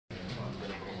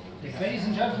Ladies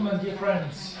and gentlemen, dear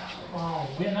friends,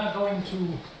 we're now going to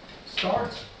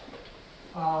start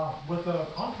with a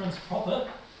conference proper.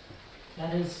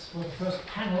 That is with the first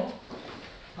panel,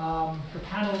 the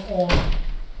panel on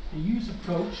the use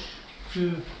approach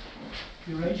to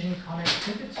Eurasian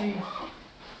connectivity.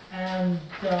 And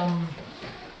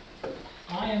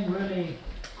I am really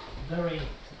very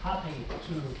happy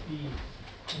to be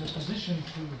in a position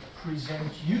to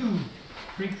present you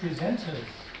three presenters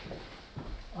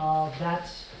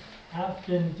that have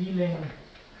been dealing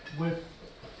with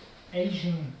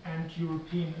Asian and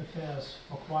European affairs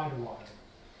for quite a while.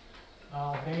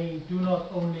 They do not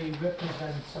only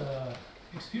represent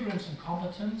experience and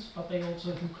competence, but they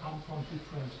also do come from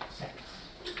different sects.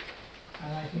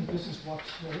 And I think this is what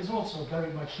is also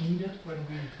very much needed when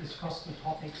we discuss the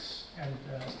topics, and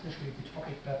especially the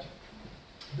topic that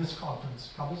this conference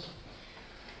covers.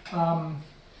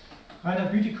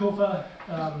 REINHARD BÜTIKOFER,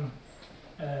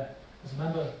 as a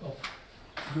member of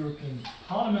European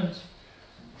Parliament,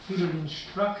 FRIEDOLIN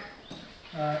STRACK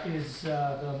is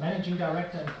the Managing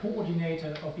Director and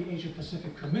Coordinator of the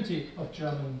Asia-Pacific Committee of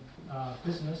German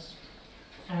Business.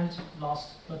 And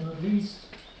last but not least,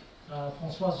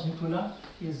 Françoise Nicolas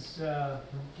is the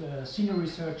Senior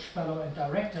Research Fellow and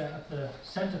Director at the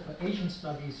Center for Asian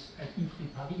Studies at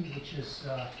IPEEAR, which is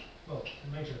well, a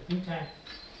major think tank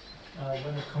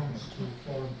when it comes to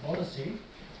foreign policy.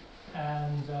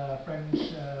 And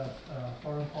French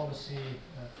foreign policy,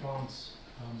 France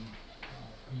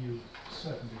view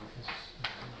certainly is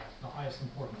the highest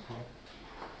importance here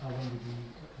when we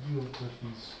deal with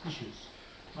these issues.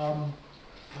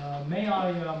 May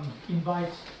I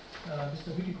invite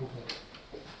Mr. Bütikofer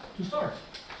to start?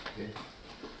 Okay.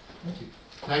 Thank you.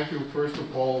 Thank you, first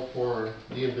of all, for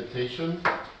the invitation.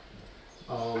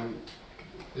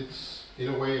 It's in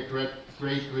a way a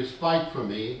great respite for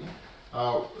me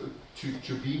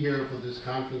to be here for this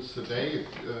conference today.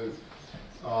 It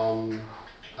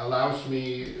allows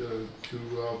me to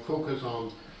focus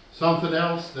on something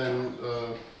else than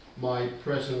my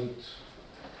present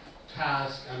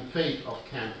task and fate of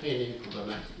campaigning for the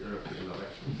next European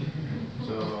election.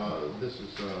 So this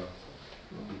is a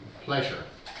pleasure.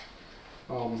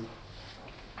 I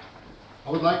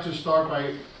would like to start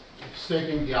by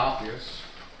stating the obvious.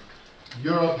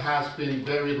 Europe has been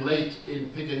very late in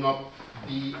picking up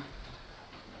the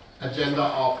agenda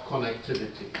of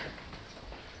connectivity.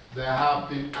 There have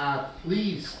been at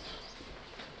least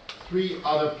 3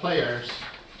 other players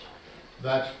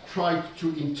that tried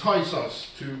to entice us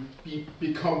to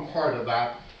become part of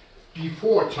that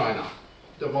before China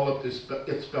developed its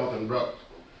Belt and Road.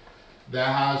 There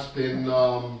has been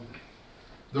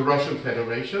the Russian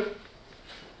Federation.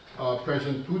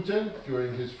 President Putin,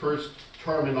 during his first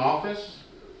term in office,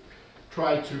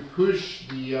 tried to push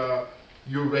the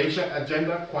Eurasia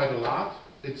agenda quite a lot.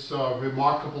 It's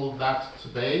remarkable that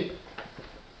today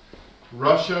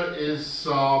Russia is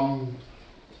not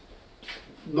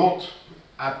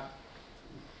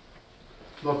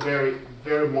very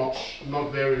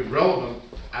relevant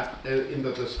in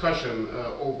the discussion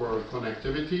over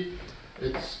connectivity.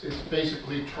 It's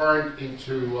basically turned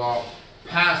into a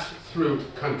pass-through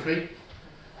country.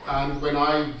 And when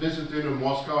I visited in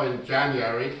Moscow in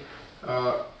January,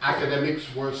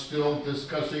 academics were still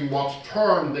discussing what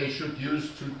term they should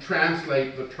use to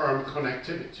translate the term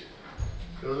connectivity.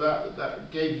 So that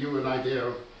gave you an idea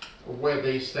of where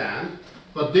they stand.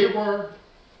 But they were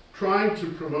trying to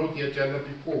promote the agenda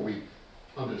before we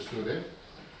understood it.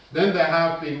 Then there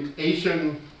have been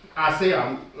ASEAN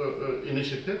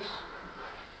initiatives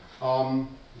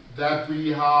that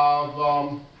we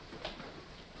have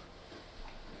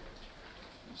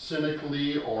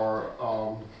cynically or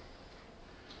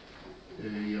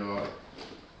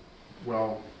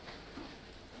well,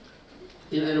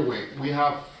 in any way, we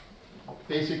have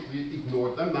basically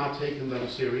ignored them, not taken them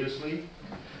seriously.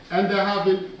 And there have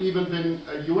even been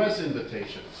US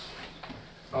invitations.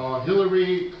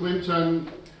 Hillary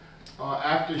Clinton,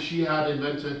 after she had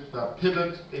invented the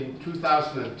pivot in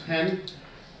 2010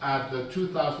 at the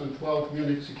 2012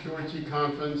 Munich Security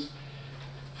Conference,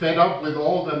 fed up with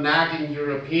all the nagging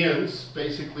Europeans,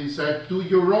 basically said, do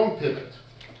your own pivot.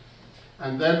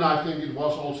 And then I think it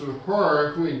was also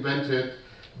her who invented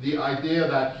the idea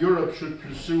that Europe should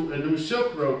pursue a new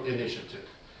Silk Road initiative,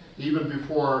 even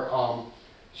before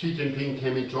Xi Jinping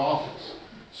came into office.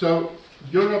 So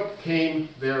Europe came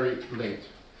very late.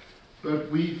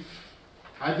 But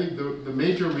I think the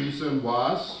major reason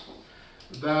was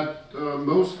that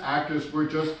most actors were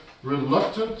just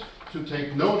reluctant to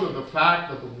take note of the fact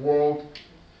that the world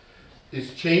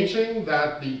is changing,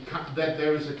 that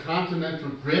there is a continental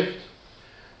drift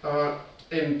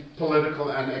in political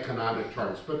and economic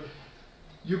terms. But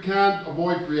you can't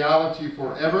avoid reality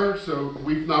forever, so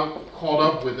we've now caught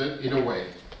up with it in a way.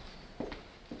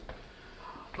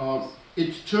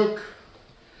 It took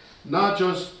not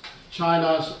just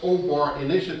China's OBOR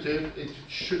initiative,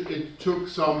 it took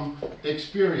some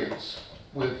experience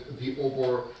with the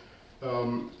OBOR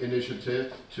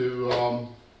initiative to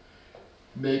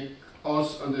make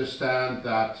us understand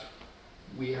that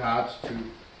we had to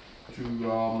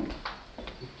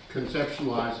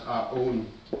conceptualize our own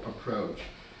approach.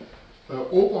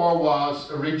 OBOR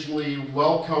was originally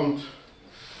welcomed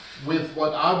with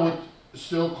what I would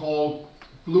still call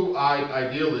blue-eyed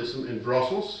idealism in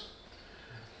Brussels,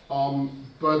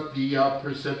 but the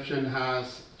perception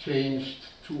has changed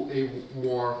to a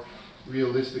more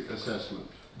realistic assessment.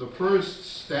 The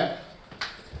first step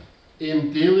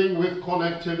in dealing with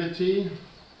connectivity,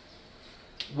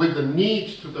 with the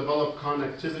need to develop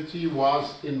connectivity,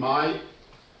 was, in my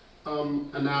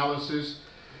analysis,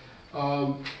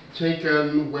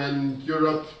 taken when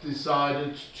Europe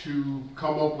decided to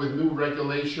come up with new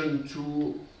regulation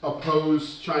to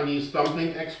oppose Chinese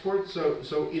dumping exports.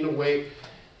 So in a way,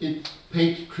 it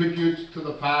paid tribute to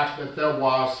the fact that there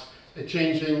was a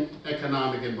changing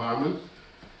economic environment,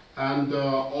 and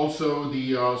also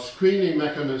the screening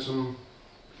mechanism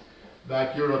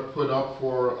that Europe put up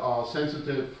for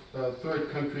sensitive third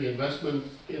country investment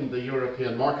in the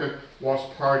European market was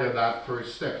part of that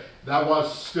first step. That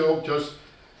was still just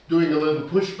doing a little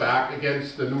pushback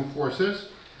against the new forces.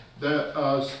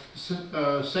 The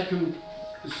second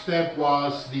step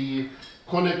was the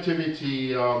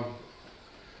connectivity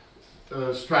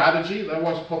strategy that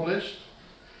was published,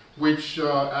 which,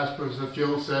 as Professor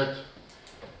Jill said,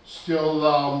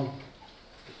 still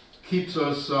keeps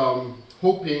us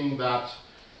hoping that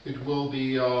it will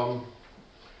be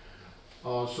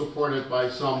supported by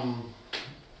some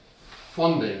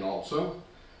funding also.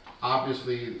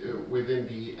 Obviously, within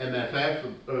the MFF,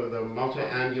 the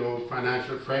multi-annual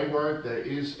financial framework, there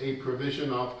is a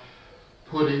provision of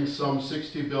putting some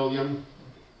 60 billion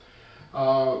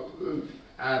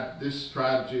at this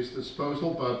strategy's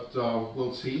disposal, but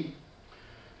we'll see.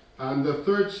 And the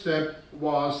third step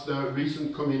was the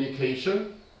recent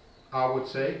communication, I would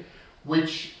say,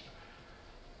 which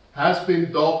has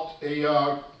been dubbed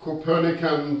a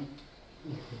Copernican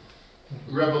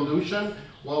revolution.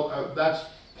 Well, that's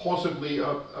possibly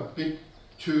a bit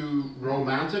too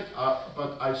romantic,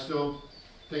 but I still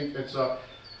think it's a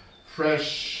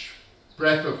fresh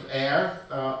breath of air,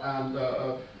 and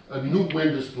a new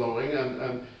wind is blowing.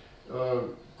 And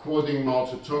quoting Mao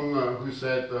Zedong, who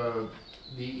said,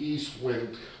 the east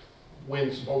wind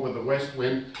wins over the west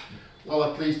wind. Well,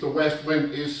 at least the west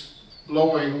wind is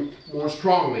blowing more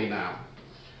strongly now.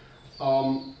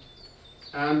 And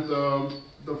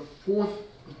the fourth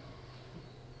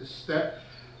step,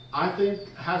 I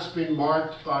think, has been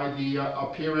marked by the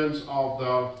appearance of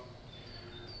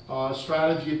the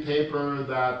strategy paper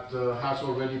that has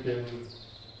already been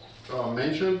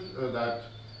mentioned, that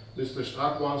Mr.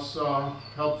 Strack was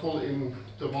helpful in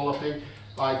developing,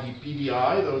 by the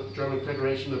BDI, the German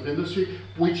Federation of Industry,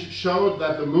 which showed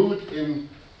that the mood in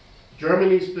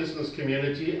Germany's business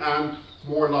community, and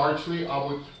more largely, I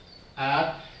would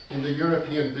add, in the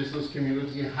European business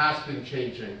community, has been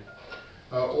changing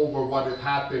over what it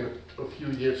had been a few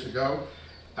years ago.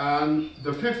 And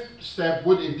the fifth step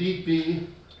would indeed be,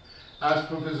 as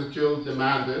Professor Jill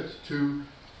demanded, to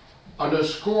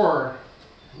underscore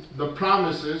the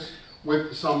promises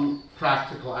with some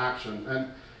practical action.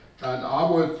 And I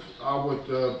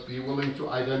would be willing to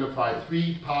identify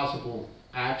 3 possible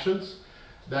actions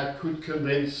that could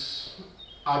convince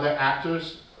other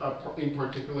actors, in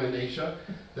particular in Asia,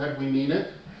 that we mean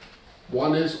it.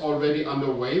 One is already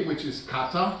underway, which is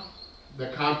CATA, the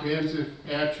Comprehensive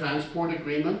Air Transport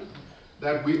Agreement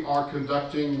that we are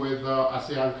conducting with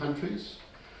ASEAN countries.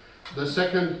 The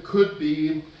second could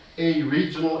be a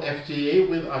regional FTA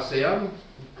with ASEAN,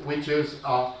 which is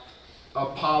a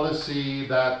policy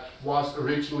that was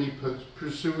originally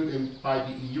pursued by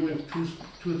the EU in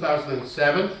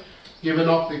 2007, given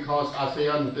up because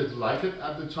ASEAN didn't like it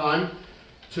at the time.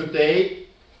 Today,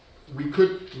 we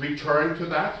could return to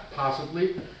that,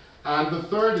 possibly. And the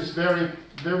third is very,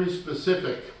 very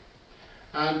specific,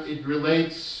 and it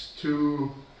relates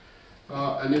to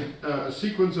a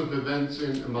sequence of events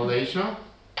in Malaysia.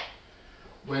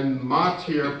 When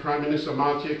Mahathir, Prime Minister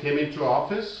Mahathir, came into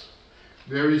office,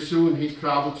 very soon he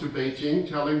traveled to Beijing,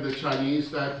 telling the Chinese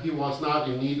that he was not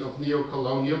in need of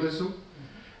neo-colonialism,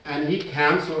 and he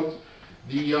cancelled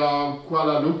the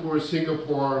Kuala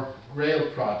Lumpur-Singapore rail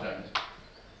project.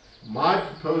 My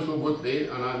proposal would be,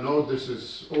 and I know this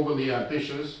is overly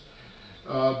ambitious,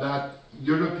 that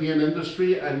European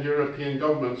industry and European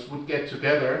governments would get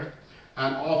together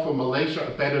and offer Malaysia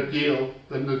a better deal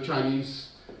than the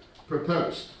Chinese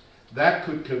proposed. That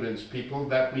could convince people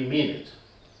that we mean it.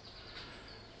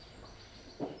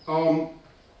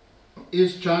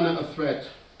 Is China a threat?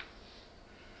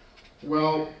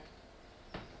 Well,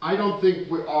 I don't think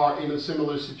we are in a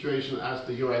similar situation as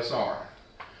the US are.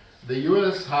 The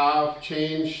US have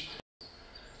changed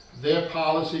their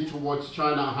policy towards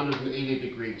China 180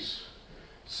 degrees.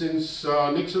 Since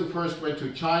Nixon first went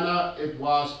to China, it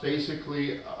was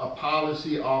basically a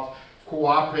policy of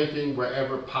cooperating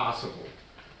wherever possible.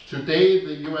 Today,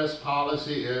 the US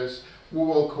policy is we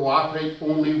will cooperate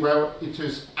only where it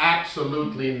is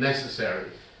absolutely necessary,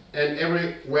 and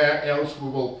everywhere else we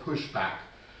will push back.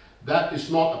 That is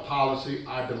not a policy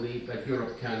I believe that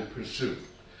Europe can pursue.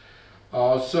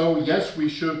 So yes, we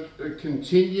should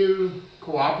continue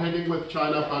cooperating with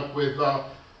China, but with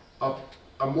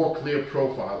a more clear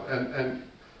profile and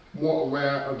more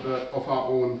aware of our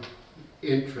own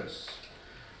interests.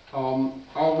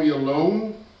 Are we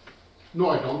alone? No,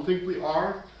 I don't think we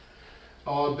are.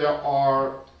 There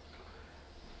are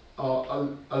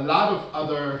a lot of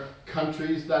other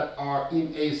countries that are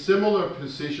in a similar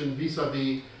position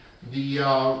vis-a-vis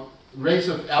the race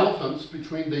of elephants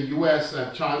between the US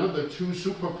and China, the two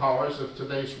superpowers of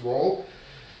today's world,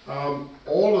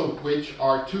 all of which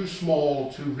are too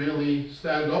small to really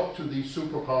stand up to these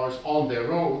superpowers on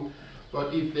their own.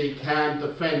 But if they can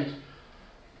defend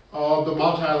the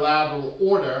multilateral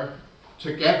order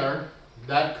together,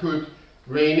 that could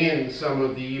rein in some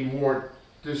of the more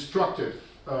destructive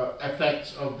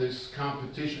effects of this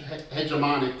competition,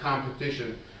 hegemonic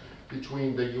competition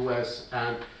between the US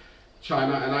and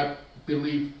China, and I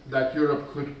believe that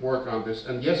Europe could work on this.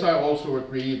 And yes, I also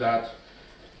agree that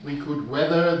we could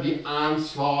weather the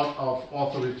onslaught of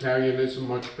authoritarianism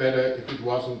much better if it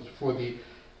wasn't for the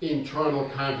internal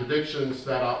contradictions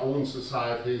that our own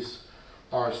societies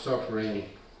are suffering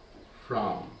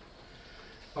from.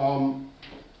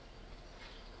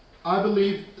 I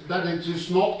believe that it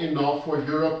is not enough for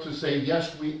Europe to say,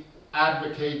 yes, we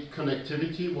advocate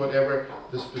connectivity, whatever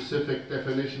the specific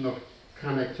definition of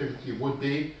connectivity would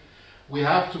be. We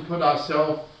have to put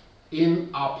ourselves in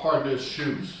our partner's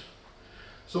shoes.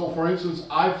 So for instance,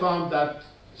 I found that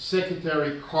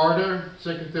Secretary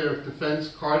of Defense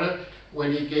Carter,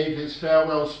 when he gave his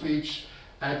farewell speech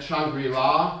at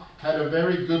Shangri-La, had a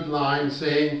very good line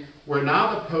saying, we're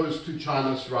not opposed to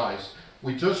China's rise.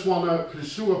 We just want to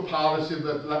pursue a policy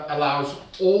that allows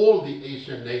all the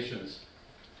Asian nations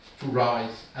to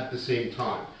rise at the same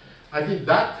time. I think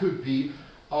that could be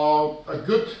a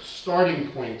good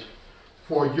starting point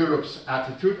for Europe's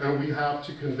attitude, and we have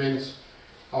to convince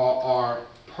our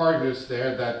partners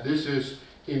there that this is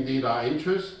indeed our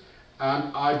interest.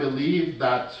 And I believe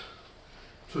that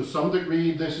to some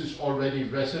degree this is already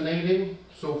resonating.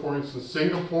 So for instance,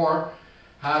 Singapore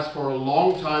has for a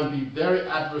long time been very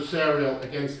adversarial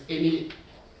against any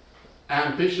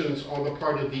ambitions on the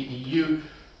part of the EU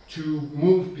to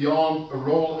move beyond a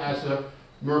role as a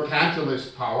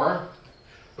mercantilist power.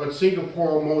 But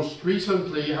Singapore most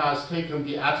recently has taken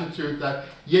the attitude that,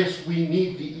 yes, we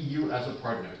need the EU as a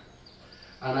partner.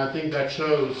 And I think that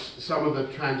shows some of the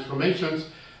transformations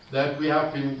that we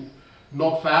have been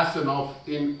not fast enough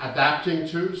in adapting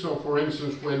to. So for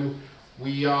instance, when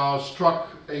we struck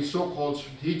a so-called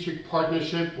strategic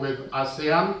partnership with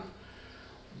ASEAN,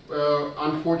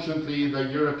 unfortunately the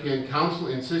European Council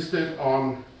insisted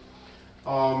on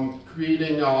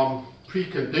creating a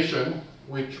precondition,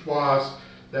 which was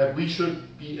that we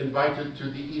should be invited to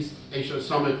the East Asia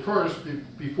Summit first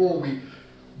before we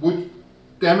would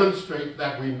demonstrate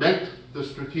that we meant the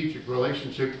strategic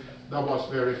relationship. That was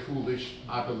very foolish,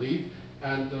 I believe,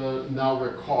 and now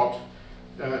we're caught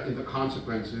in the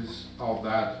consequences of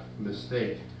that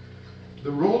mistake.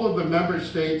 The role of the member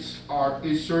states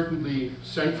is certainly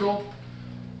central,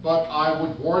 but I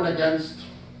would warn against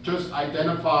just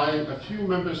identifying a few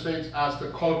member states as the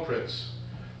culprits,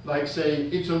 like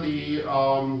saying Italy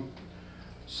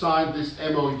signed this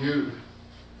MOU.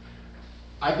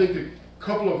 I think a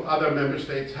couple of other member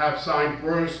states have signed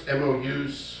worse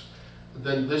MOUs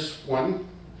than this one.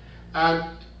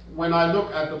 And when I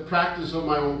look at the practice of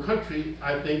my own country,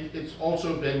 I think it's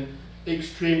also been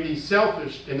extremely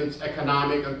selfish in its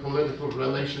economic and political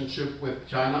relationship with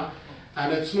China.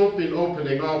 And it's not been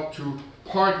opening up to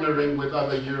partnering with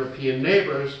other European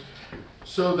neighbors,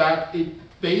 so that it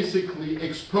basically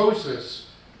exposes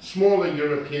smaller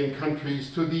European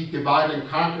countries to the divide and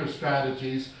conquer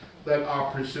strategies that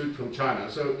are pursued from China.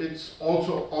 So it's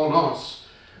also on us,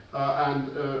 and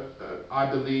I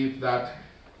believe that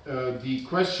The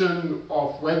question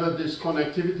of whether this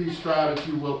connectivity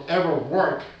strategy will ever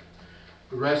work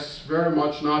rests very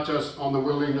much not just on the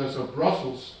willingness of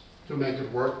Brussels to make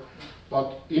it work,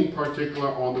 but in particular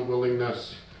on the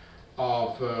willingness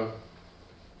of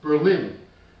Berlin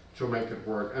to make it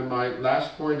work. And my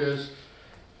last point is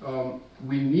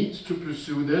we need to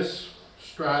pursue this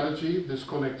strategy, this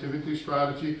connectivity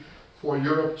strategy, for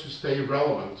Europe to stay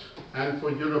relevant and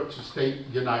for Europe to stay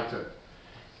united.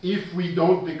 If we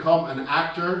don't become an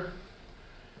actor,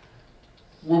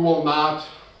 we will not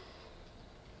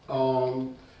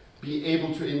be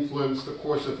able to influence the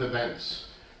course of events.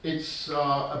 It's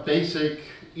a basic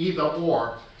either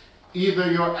or.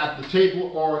 Either you're at the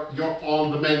table or you're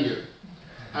on the menu.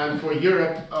 And for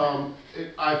Europe,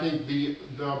 I think the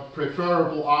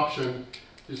preferable option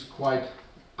is quite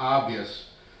obvious.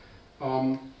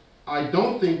 I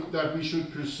don't think that we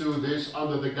should pursue this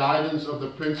under the guidance of the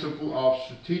principle of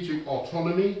strategic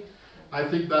autonomy. I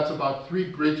think that's about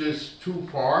 3 bridges too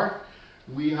far.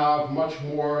 We have much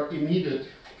more immediate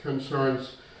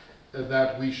concerns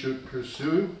that we should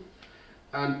pursue.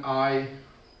 And I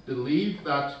believe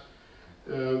that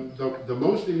the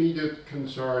most immediate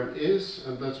concern is,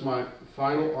 and that's my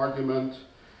final argument,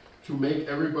 to make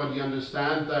everybody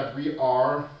understand that we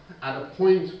are at a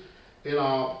point in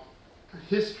our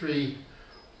history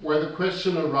where the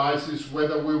question arises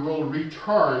whether we will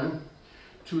return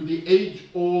to the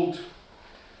age-old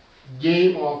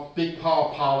game of big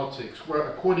power politics, where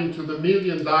according to the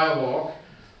Million Dialogue,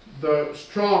 the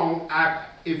strong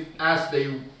act as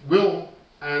they will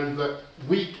and the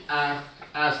weak act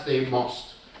as they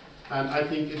must. And I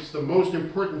think it's the most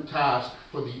important task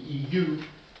for the EU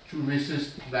to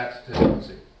resist that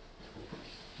tendency.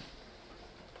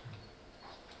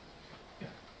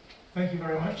 Thank you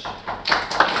very much.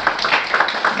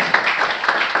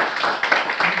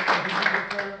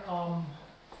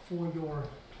 For your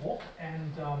talk,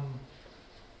 and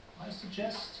I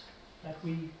suggest that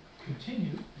we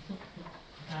continue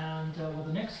and with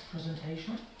the next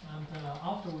presentation, and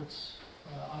afterwards,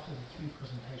 after the 3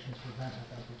 presentations, we'll then have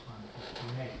ample time for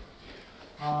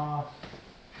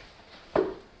Q&A.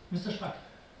 Mr. Strack,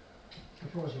 the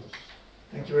floor is yours.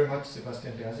 Thank you very much,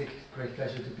 Sebastian Bersick. Great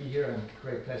pleasure to be here, and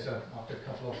great pleasure after a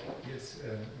couple of years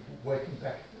working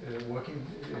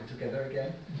together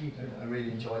again. Indeed. I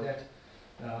really enjoy that.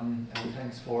 And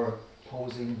thanks for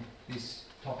posing this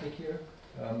topic here.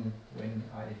 When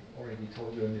I already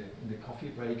told you in the coffee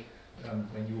break,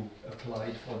 when you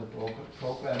applied for the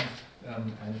program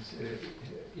and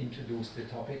introduced the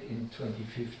topic in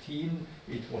 2015,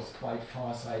 it was quite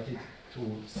far-sighted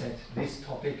to set this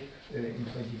topic in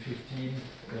 2015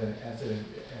 as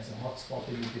a hotspot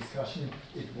in the discussion.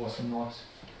 It was not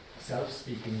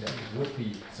self-speaking that it would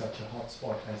be such a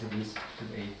hotspot as it is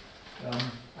today.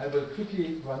 I will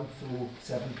quickly run through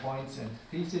 7 points and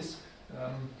thesis.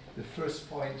 The first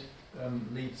point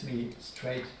leads me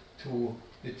straight to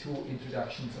the 2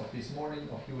 introductions of this morning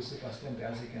of you, Sebastian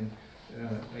Bersick and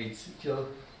Bates Gill.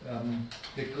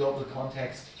 The global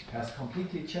context has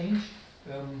completely changed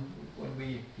when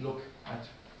we look at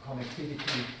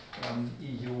connectivity,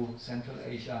 EU, Central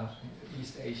Asia,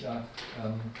 East Asia,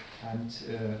 and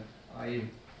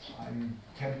I'm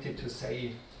tempted to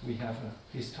say we have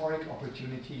a historic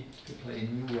opportunity to play a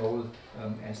new role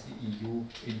as the EU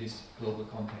in this global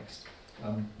context.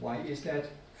 Why is that?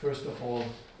 First of all,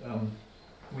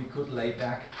 we could lay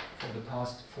back for the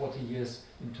past 40 years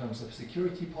in terms of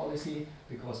security policy,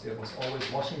 because there was always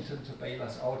Washington to bail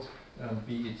us out,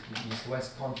 be it the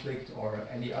East-West conflict or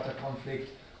any other conflict,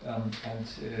 and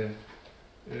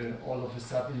all of a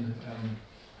sudden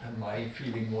my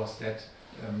feeling was that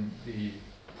the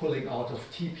pulling out of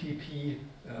TPP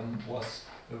was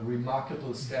a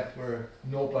remarkable step where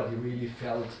nobody really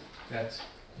felt that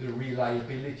the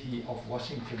reliability of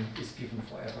Washington is given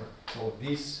forever. So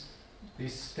this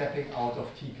stepping out of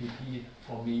TPP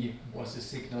for me was a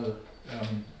signal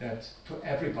that to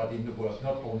everybody in the world,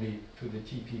 not only to the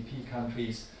TPP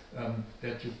countries,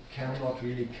 that you cannot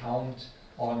really count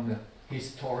on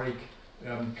historic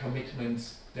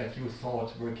commitments that you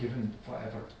thought were given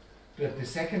forever. But the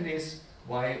second is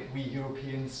why we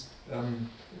Europeans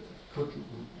could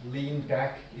lean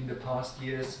back in the past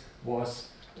years was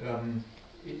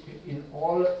in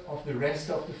all of the rest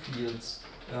of the fields,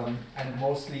 and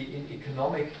mostly in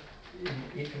economic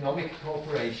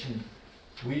cooperation,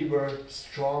 we were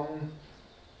strong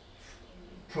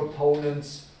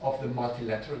proponents of the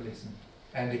multilateralism.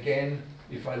 And again,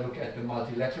 if I look at the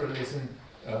multilateralism,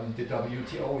 the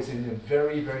WTO is in a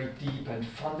very, very deep and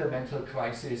fundamental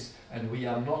crisis, and we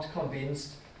are not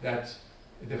convinced that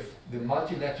the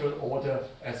multilateral order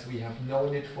as we have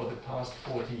known it for the past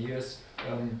 40 years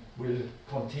will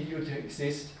continue to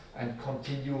exist and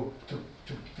continue to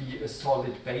be a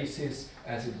solid basis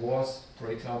as it was,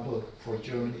 for example, for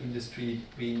German industry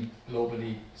being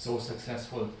globally so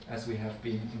successful as we have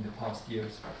been in the past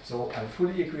years. So I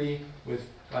fully agree with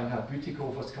Reinhard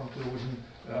Bütikofer's conclusion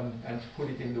and put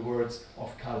it in the words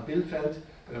of Karl Billfeld,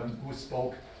 who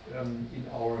spoke in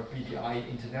our BDI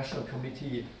International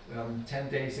Committee 10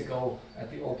 days ago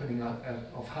at the opening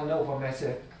of Hannover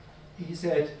Messe. He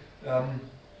said,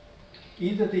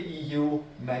 either the EU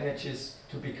manages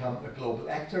to become a global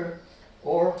actor,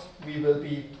 or we will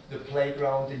be the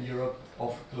playground in Europe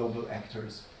of global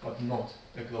actors, but not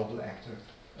a global actor.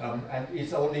 And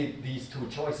it's only these two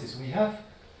choices we have.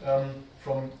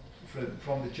 From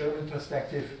the German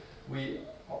perspective, we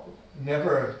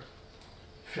never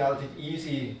felt it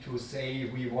easy to say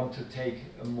we want to take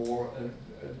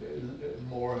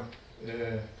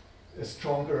a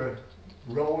stronger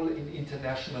role in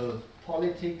international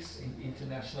politics, in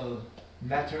international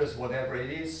matters, whatever it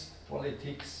is,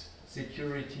 politics,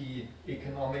 security,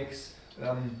 economics,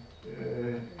 and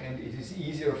it is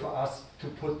easier for us to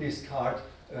put this card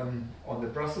on the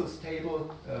Brussels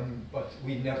table, but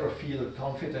we never feel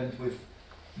confident with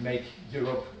make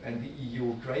Europe and the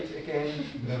EU great again,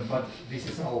 but this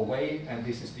is our way and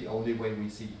this is the only way we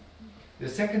see. The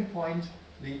second point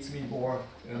leads me more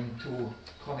to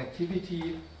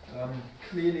connectivity.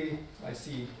 Clearly, I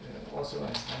see also,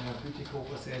 as Reinhard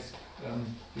Bütikofer says,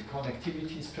 the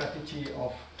connectivity strategy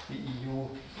of the EU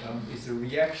is a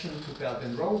reaction to Belt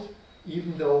and Road,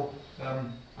 even though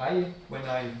when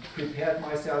I prepared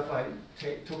myself, I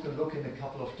took a look in a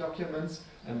couple of documents,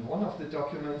 and one of the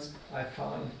documents I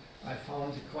found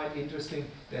quite interesting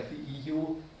that the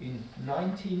EU in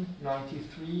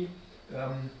 1993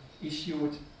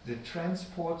 issued the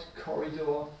Transport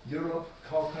Corridor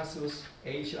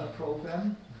Europe-Caucasus-Asia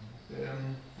program,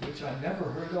 which I never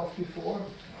heard of before,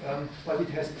 but it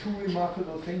has two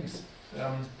remarkable things.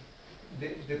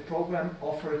 The program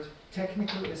offered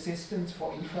technical assistance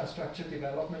for infrastructure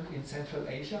development in Central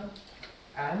Asia,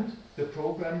 and the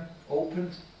program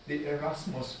opened the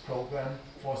Erasmus program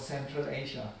for Central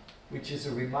Asia, which is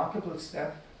a remarkable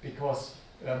step because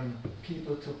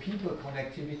people-to-people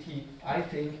connectivity, I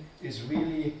think, is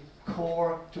really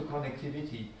core to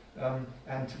connectivity.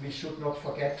 And we should not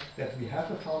forget that we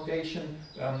have a foundation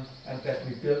and that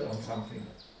we build on something,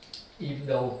 even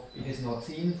though it is not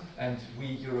seen, and we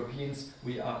Europeans,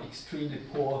 we are extremely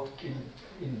poor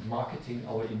in marketing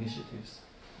our initiatives.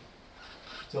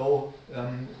 So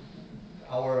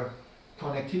our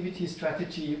connectivity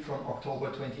strategy from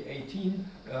October 2018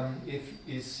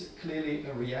 is clearly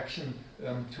a reaction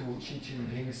to Xi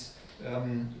Jinping's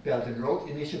Belt and Road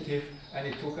initiative, and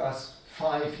it took us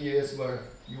 5 years where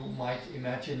you might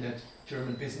imagine that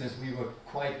German business, we were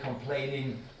quite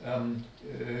complaining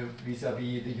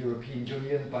vis-à-vis the European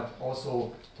Union, but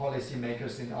also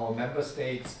policymakers in our member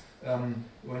states.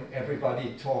 When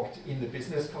everybody talked in the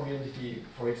business community,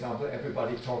 for example,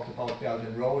 everybody talked about Belt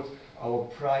and Road, our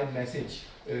prime message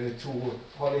to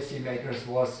policymakers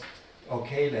was,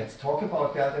 okay, let's talk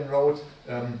about Belt and Road,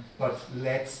 but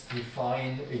let's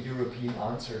define a European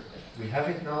answer. We have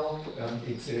it now.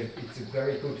 It's a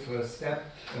very good first step.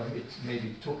 It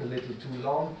maybe took a little too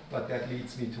long, but that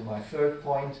leads me to my third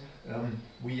point.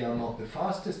 We are not the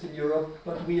fastest in Europe,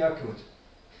 but we are good.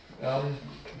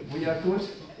 We are good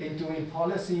in doing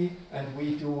policy, and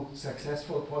we do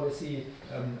successful policy.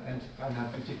 And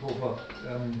Reinhard Bütikofer,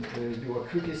 you are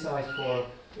criticized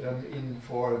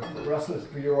for Brussels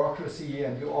bureaucracy,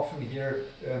 and you often hear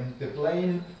the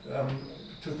blame.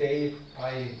 Today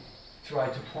I try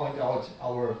to point out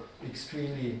our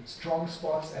extremely strong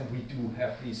spots, and we do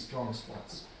have these strong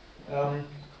spots.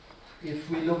 If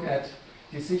we look at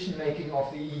decision making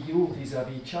of the EU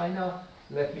vis-à-vis China,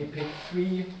 let me pick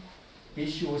 3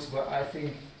 issues where I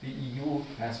think the EU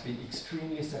has been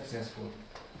extremely successful.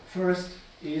 First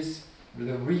is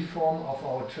the reform of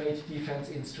our trade defense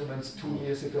instruments 2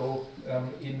 years ago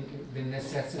in the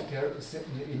necessity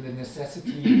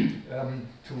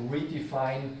to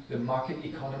redefine the market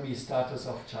economy status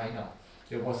of China.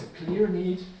 There was a clear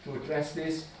need to address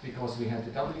this because we had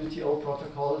the WTO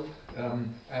protocol,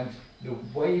 and the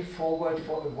way forward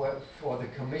for the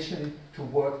Commission to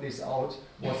work this out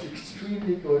was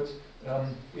extremely good.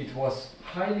 It was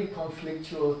highly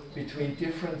conflictual between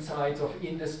different sides of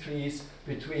industries,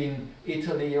 between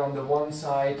Italy on the one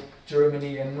side,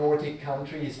 Germany and Nordic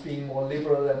countries being more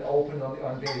liberal and open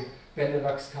on the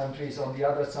Benelux countries on the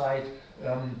other side.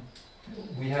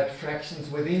 We had fractions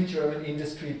within German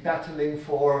industry battling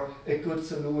for a good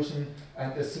solution,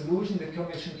 and the solution the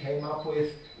Commission came up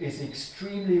with is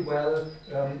extremely well.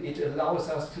 It allows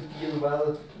us to deal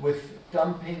well with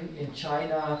dumping in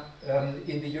China,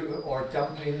 or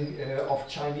dumping of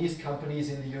Chinese companies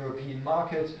in the European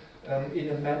market in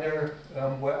a manner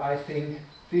where I think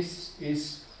this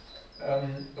is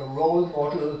a role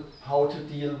model how to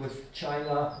deal with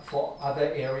China for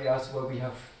other areas where we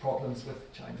have problems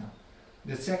with China.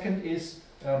 The second is,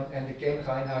 and again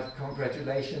Reinhard,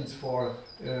 congratulations for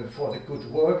the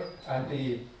good work and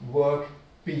the work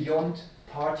beyond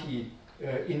party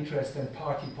interest and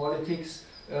party politics.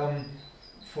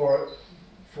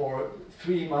 For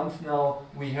 3 months now,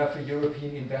 we have a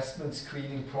European investment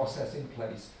screening process in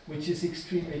place, which is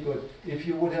extremely good. If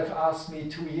you would have asked me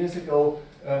 2 years ago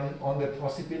on the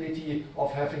possibility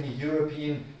of having a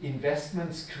European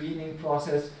investment screening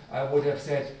process, I would have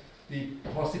said the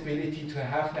possibility to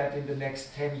have that in the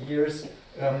next 10 years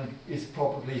is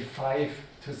probably 5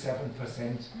 to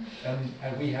 7%,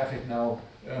 and we have it now.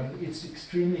 It's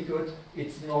extremely good.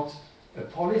 It's not a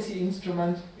policy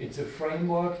instrument, it's a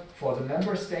framework for the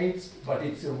member states, but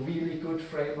it's a really good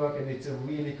framework and it's a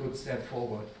really good step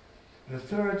forward. The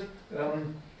third,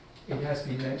 it has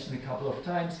been mentioned a couple of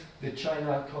times, the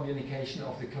China communication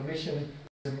of the Commission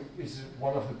is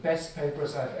one of the best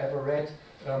papers I've ever read.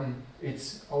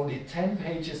 It's only 10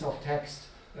 pages of text,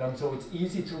 so it's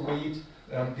easy to read.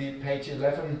 The page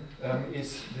 11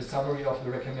 is the summary of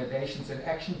the recommendations and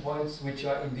action points, which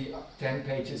are in the 10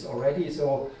 pages already.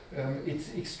 So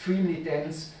it's extremely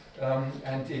dense,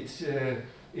 and it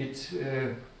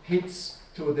hits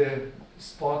to the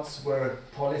spots where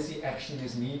policy action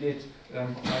is needed. I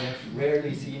have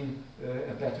rarely seen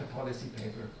a better policy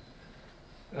paper.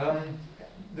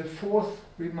 The fourth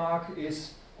remark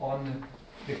is on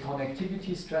the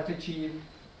connectivity strategy.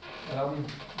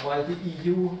 While the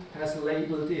EU has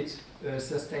labeled it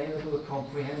sustainable,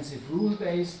 comprehensive,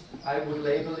 rule-based, I would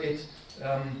label it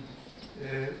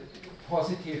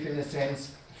positive in a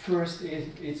sense. First,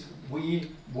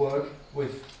 we work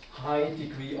with high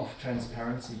degree of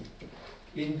transparency.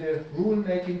 In the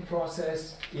rule-making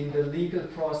process, in the legal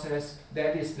process,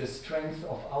 that is the strength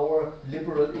of our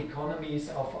liberal economies,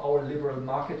 of our liberal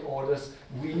market orders.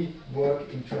 We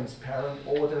work in transparent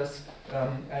orders,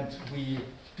 and we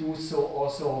do so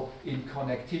also in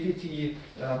connectivity.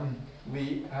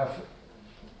 We have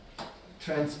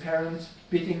transparent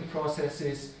bidding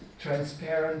processes,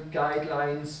 transparent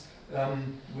guidelines.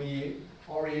 We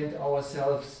orient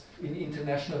ourselves in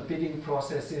international bidding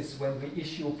processes when we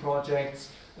issue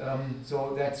projects.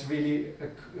 So that's really a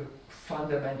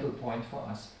fundamental point for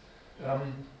us.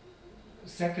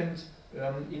 Second,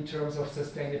 in terms of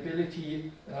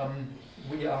sustainability,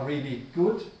 we are really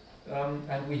good.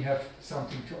 And we have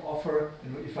something to offer.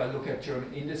 And if I look at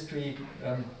German industry,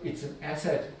 it's an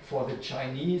asset for the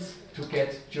Chinese to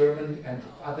get German and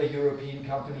other European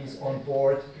companies on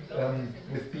board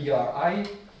with BRI.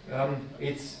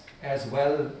 It's as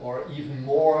well, or even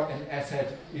more, an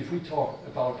asset if we talk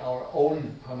about our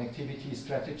own connectivity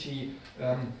strategy.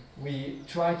 We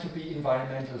try to be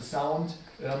environmental sound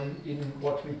in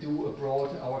what we do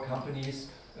abroad, our companies.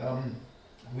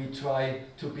 We try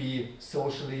to be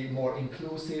socially more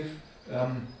inclusive.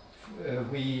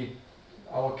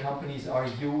 Our companies are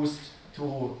used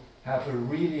to have a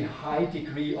really high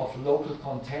degree of local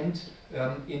content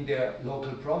in their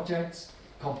local projects,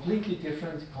 completely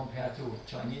different compared to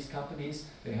Chinese companies.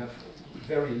 They have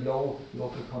very low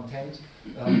local content.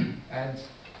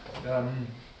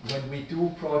 When we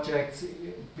do projects,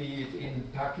 be it in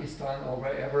Pakistan or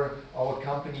wherever, our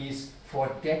companies for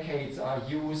decades are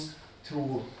used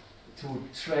to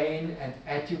train and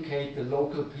educate the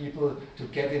local people to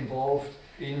get involved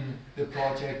in the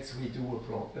projects we do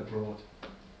abroad.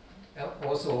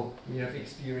 Also, we have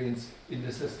experience in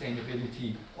the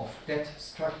sustainability of debt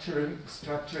structuring,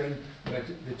 where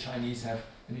the Chinese have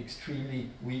an extremely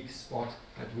weak spot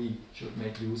that we should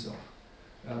make use of.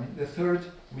 The third,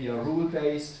 we are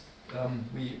rule-based.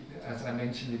 As I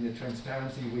mentioned in the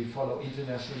transparency, we follow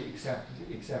internationally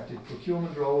accepted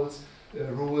procurement rules.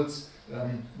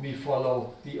 We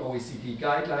follow the OECD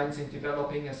guidelines in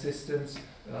developing assistance,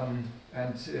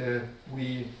 and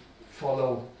we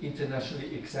follow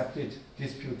internationally accepted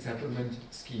dispute settlement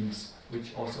schemes,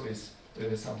 which also is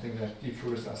something that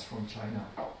differs us from China.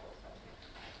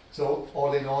 So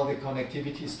all in all, the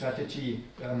connectivity strategy,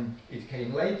 it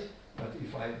came late, but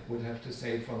if I would have to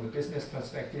say from the business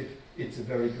perspective, it's a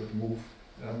very good move.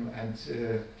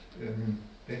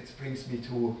 That brings me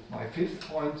to my fifth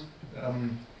point.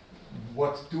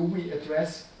 What do we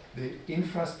address? the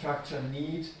infrastructure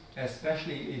need,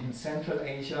 especially in Central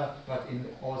Asia, but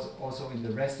also in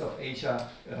the rest of Asia,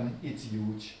 it's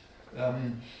huge.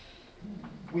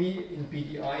 We in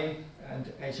BDI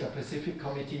and Asia Pacific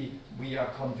Committee, we are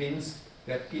convinced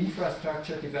that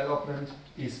infrastructure development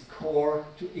is core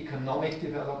to economic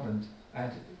development.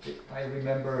 And I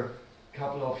remember a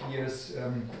couple of years,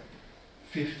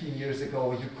 15 years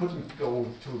ago, you couldn't go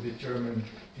to the German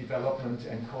Development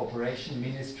and Cooperation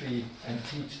Ministry and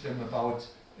teach them about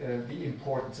the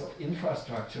importance of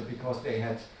infrastructure, because they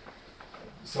had,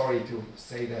 sorry to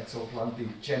say that so bluntly,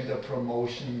 gender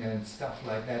promotion and stuff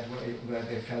like that, where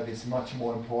they felt it's much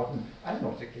more important. I'm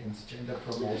not against gender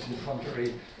promotion,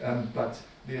 contrary, but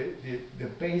the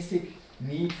basic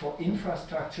need for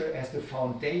infrastructure as the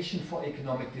foundation for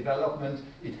economic development,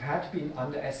 it had been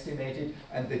underestimated,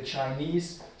 and the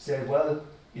Chinese said, well,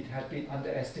 it had been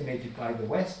underestimated by the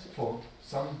West for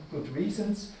some good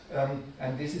reasons,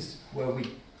 and this is where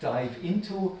we dive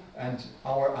into, and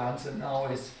our answer now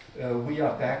is we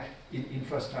are back in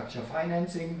infrastructure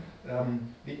financing.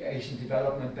 The Asian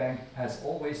Development Bank has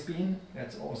always been.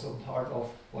 That's also part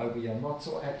of why we are not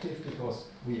so active, because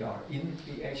we are in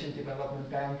the Asian Development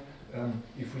Bank.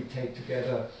 If we take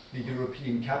together the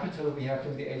European capital we have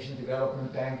in the Asian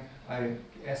Development Bank, I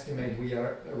estimate we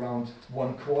are around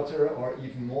 1/4 or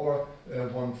even more,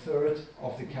 1/3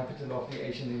 of the capital of the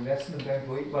Asian Investment Bank,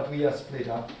 but we are split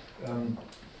up.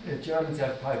 The Germans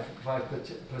have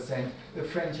 5%, the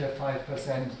French have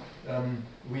 5%.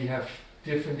 We have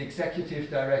different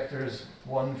executive directors,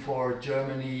 one for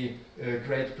Germany,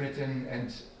 Great Britain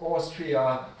and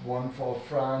Austria, one for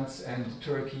France and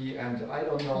Turkey and I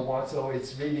don't know what, so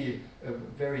it's really a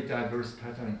very diverse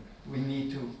pattern. We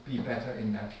need to be better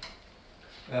in that.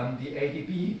 The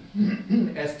ADB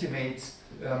estimates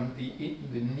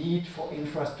the need for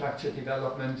infrastructure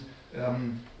development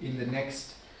in the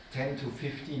next 10 to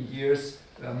 15 years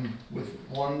with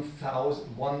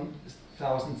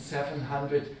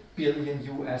 1,700 billion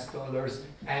US dollars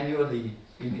annually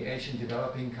in the Asian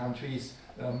developing countries,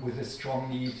 with a strong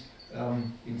need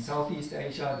in Southeast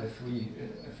Asia,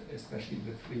 especially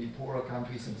the three poorer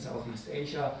countries in Southeast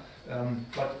Asia,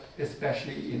 but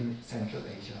especially in Central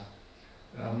Asia.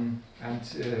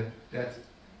 That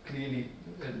clearly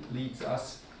leads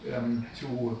us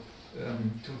to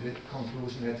the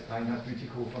conclusion that Reinhard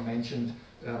Bütikofer mentioned.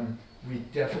 We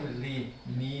definitely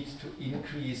need to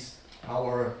increase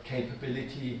our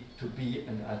capability to be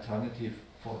an alternative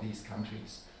for these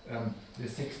countries. The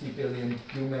 60 billion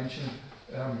you mentioned,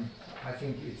 I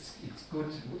think it's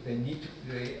good.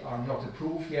 They are not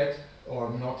approved yet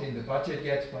or not in the budget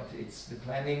yet, but it's the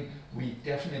planning. We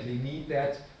definitely need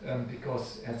that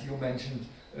because, as you mentioned,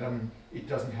 it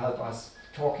doesn't help us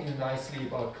talking nicely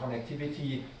about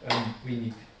connectivity. We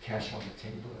need cash on the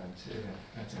table, and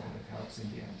that's all that helps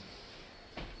in the end.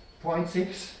 Point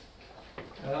 6,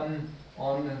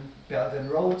 on Belt and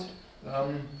Road,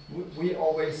 we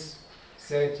always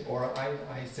said, or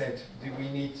I said, we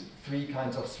need 3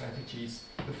 kinds of strategies.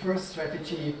 The first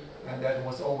strategy, and that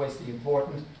was always the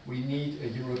important, we need a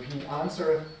European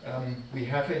answer. We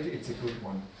have it, it's a good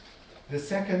one. The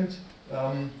second,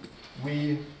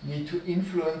 we need to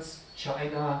influence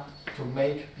China to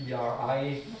make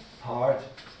BRI part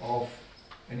of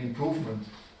an improvement.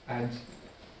 And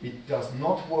it does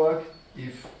not work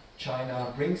if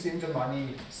China brings in the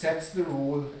money, sets the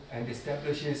rule, and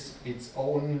establishes its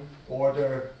own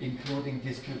order, including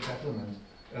dispute settlement.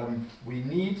 We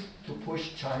need to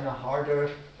push China harder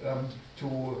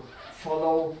to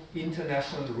follow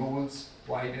international rules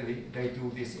while they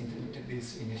do this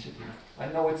initiative. I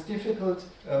know it's difficult,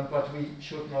 but we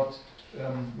should not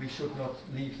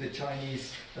leave the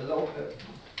Chinese alone,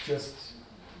 just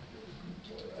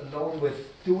alone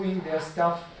with doing their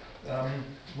stuff.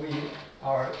 We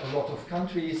are a lot of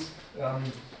countries. The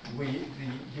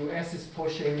US is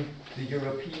pushing, the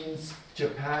Europeans,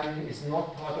 Japan is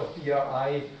not part of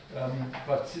BRI,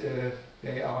 but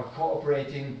they are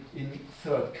cooperating in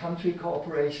third country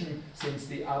cooperation since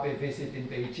the Abe visit in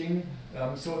Beijing.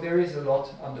 So there is a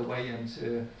lot underway, and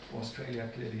Australia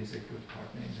clearly is a good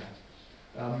partner in that.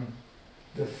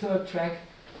 The third track,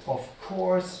 of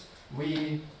course,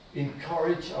 we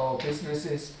encourage our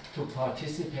businesses to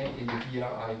participate in the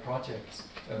BRI projects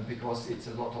because it's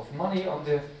a lot of money on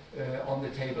the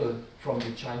table from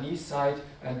the Chinese side,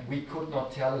 and we could not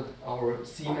tell our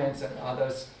Siemens and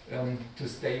others to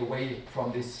stay away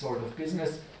from this sort of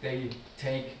business. They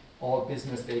take all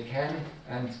business they can,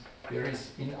 and there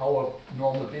is, in our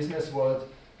normal business world,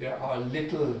 there are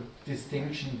little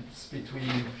distinctions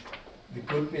between the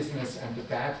good business and the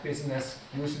bad business.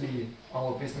 Usually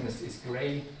our business is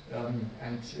grey,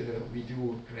 and we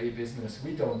do grey business.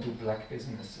 We don't do black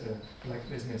business. Black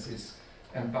business is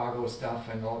embargo stuff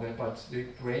and all that, but the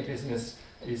grey business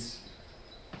is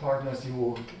partners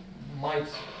you might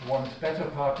want better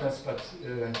partners, but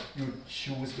you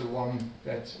choose the one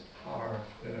that are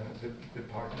the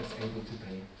partners able to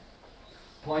pay.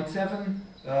 Point 7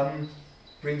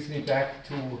 brings me back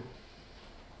to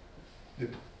the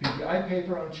BDI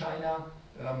paper on China.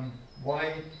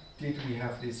 Why did we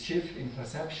have this shift in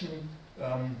perception?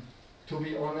 To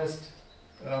be honest,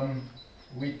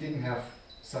 we didn't have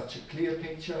such a clear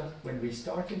picture when we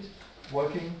started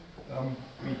working.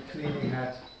 We clearly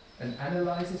had an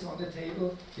analysis on the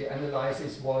table. The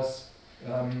analysis was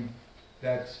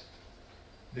that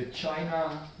the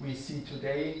China we see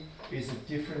today is a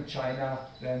different China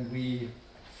than we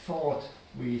thought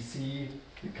we see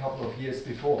a couple of years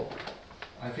before.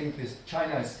 I think this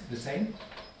China is the same,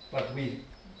 but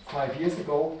 5 years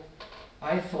ago,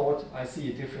 I thought I see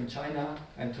a different China,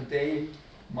 and today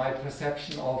my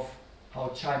perception of how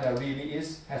China really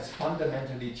is has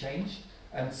fundamentally changed,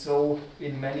 and so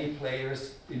in many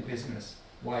players in business.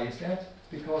 Why is that?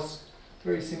 Because,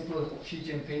 very simple, Xi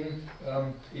Jinping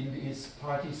in his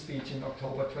party speech in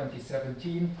October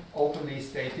 2017 openly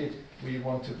stated, we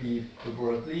want to be the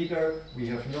world leader, we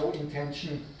have no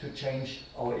intention to change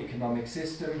our economic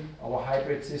system, our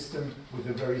hybrid system with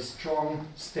a very strong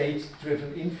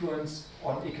state-driven influence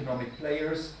on economic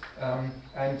players,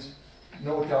 and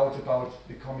no doubt about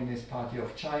the Communist Party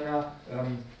of China.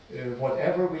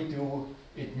 Whatever we do,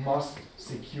 it must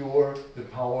secure the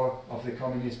power of the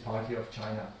Communist Party of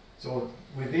China. So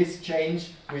with this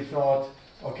change, we thought,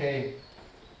 okay,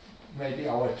 maybe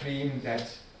our dream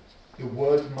that the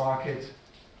world market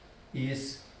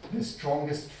is the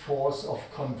strongest force of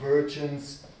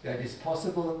convergence that is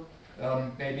possible.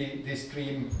 Maybe this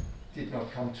dream did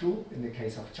not come true in the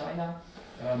case of China,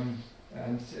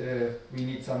 and we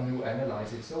need some new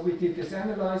analysis. So we did this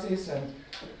analysis, and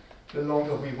the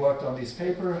longer we worked on this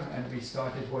paper, and we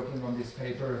started working on this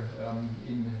paper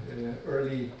in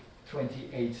early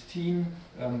 2018.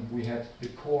 We had the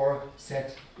core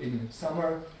set in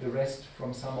summer. The rest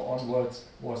from summer onwards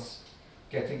was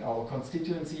getting our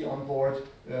constituency on board.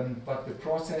 But the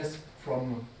process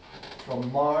from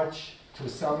March to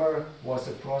summer was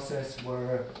a process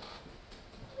where,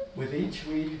 with each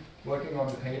week working on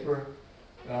the paper,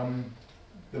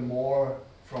 the more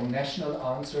from national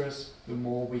answers, the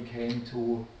more we came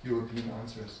to European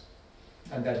answers.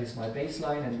 And that is my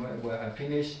baseline, and where I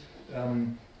finish.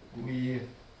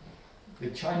 The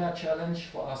China challenge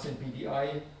for us in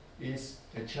BDI is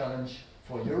a challenge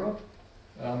for Europe.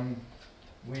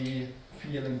 We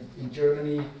feel in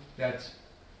Germany that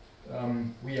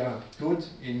we are good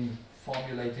in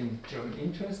formulating German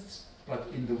interests, but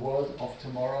in the world of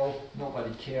tomorrow,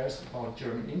 nobody cares about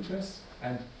German interests.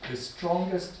 And the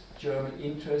strongest German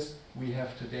interest we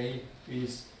have today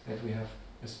is that we have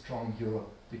a strong Europe,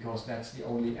 because that's the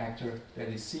only actor that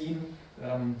is seen.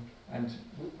 And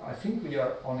I think we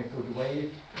are on a good way.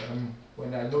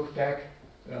 When I look back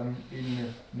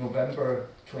in November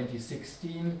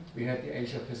 2016, we had the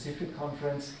Asia Pacific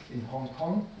Conference in Hong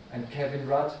Kong, and Kevin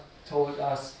Rudd told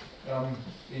us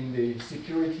in the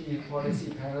security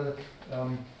policy panel,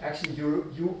 actually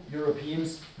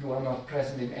Europeans, you are not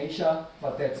present in Asia,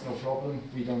 but that's no problem,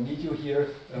 we don't need you here,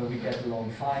 we get along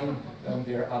fine,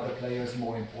 there are other players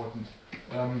more important.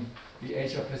 The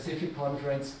Asia Pacific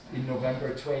Conference in November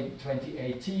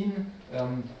 2018,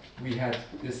 we had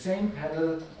the same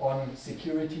panel on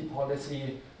security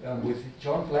policy with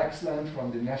John Blaxland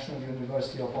from the National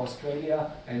University of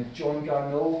Australia and John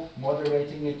Garneau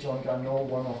moderating it. John Garneau,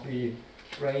 one of the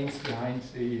brains behind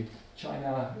the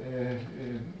China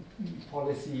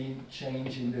policy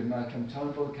change in the Malcolm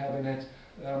Turnbull cabinet.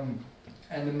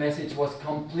 And the message was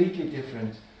completely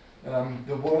different.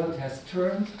 The world has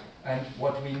turned, and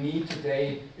what we need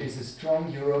today is a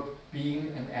strong Europe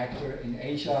being an actor in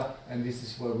Asia, and this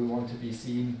is where we want to be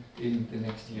seen in the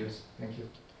next years. Thank you.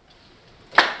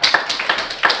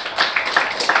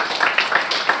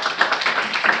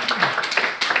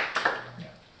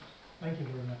 Thank you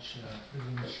very much,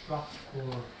 STRACK,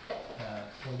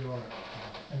 for your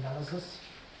analysis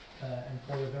and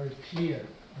for your very clear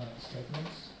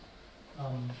statements.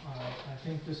 I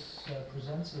think this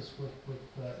presents us with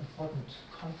important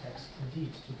context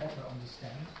indeed to better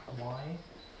understand why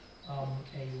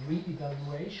a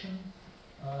re-evaluation,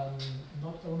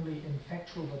 not only in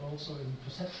factual but also in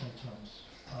perceptual terms,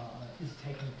 is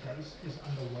taking place, is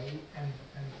underway, and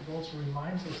it also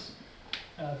reminds us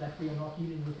that we are not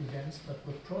dealing with events but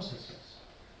with processes.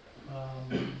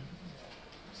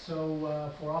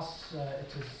 So for us,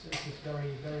 it is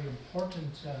very, very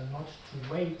important not to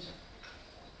wait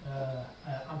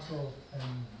until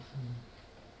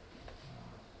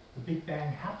the Big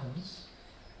Bang happens,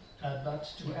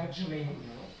 but to actually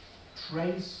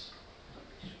trace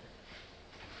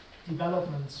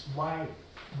developments while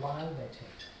they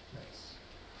take place.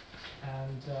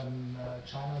 And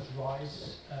China's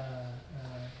rise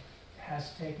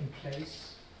has taken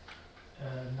place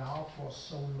now for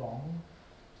so long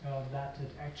that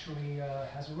it actually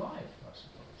has arrived, I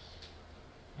suppose.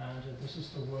 And this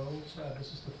is the world,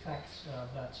 this is the fact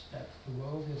that the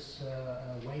world is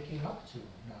waking up to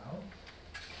now.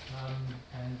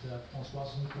 And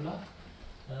Françoise Nicolas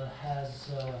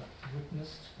has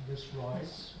witnessed this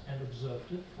rise and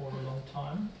observed it for a long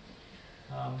time.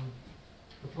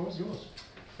 The floor is yours.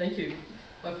 Thank you.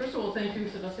 Well, first of all, thank you,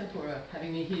 Sebastian, for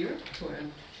having me here to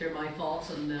share my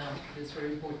thoughts on this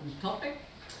very important topic.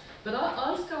 But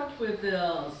I'll start with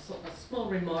a small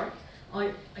remark.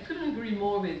 I couldn't agree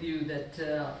more with you that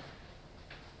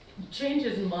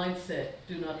changes in mindset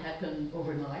do not happen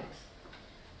overnight.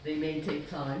 They may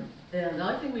take time. And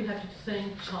I think we have to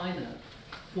thank China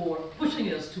for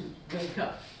pushing us to wake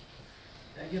up.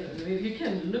 You know, you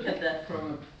can look at that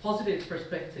from a positive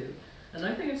perspective. And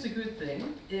I think it's a good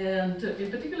thing. And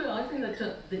in particular, I think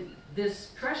that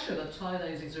this pressure that China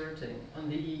is exerting on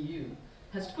the EU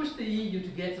has pushed the EU to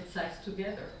get its acts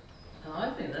together. And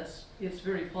I think it's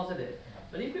very positive.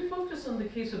 But if we focus on the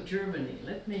case of Germany,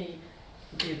 let me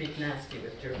be a bit nasty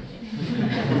with Germany.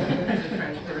 As a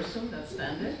French person, that's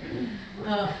standard.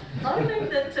 I think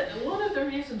that one of the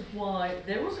reasons why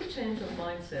there was a change of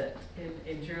mindset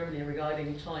in Germany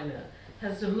regarding China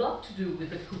has a lot to do with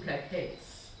the KUKA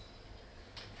case.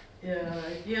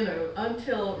 You know,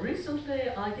 until recently,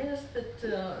 I guess that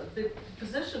the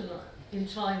position in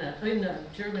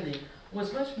Germany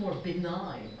was much more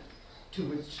benign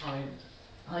towards China.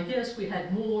 I guess we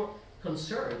had more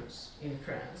concerns in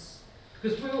France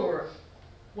because we were,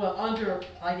 well, under,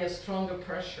 I guess, stronger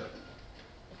pressure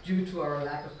due to our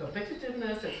lack of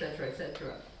competitiveness, etc.,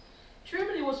 etc.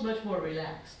 Germany was much more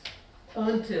relaxed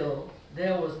until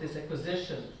there was this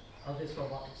acquisition of this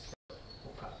robotics.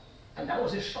 And that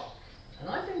was a shock. And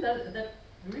I think that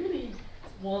really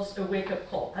was a wake-up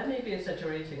call. I may be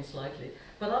exaggerating slightly,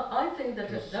 but I think that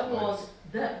that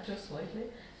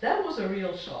was a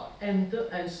real shock. And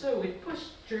so it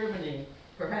pushed Germany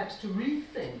perhaps to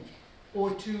rethink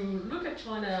or to look at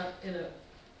China in a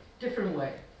different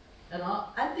way. And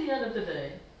at the end of the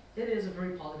day, it is a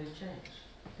very positive change.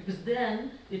 Because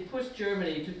then it pushed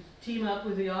Germany to team up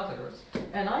with the others.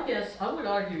 And I guess I would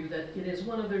argue that it is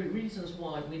one of the reasons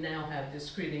why we now have this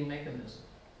screening mechanism,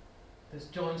 this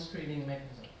joint screening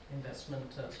mechanism,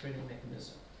 investment screening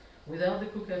mechanism. Without the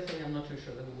KUKA thing, I'm not too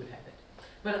sure that we would have it.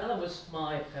 But that was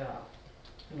my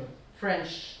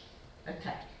French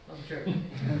attack of Germany.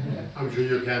 I'm sure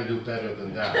you can do better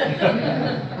than that.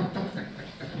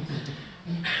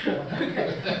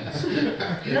 Okay. So,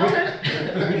 now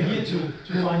we're here to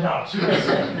find out.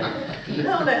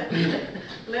 Now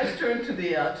let's turn to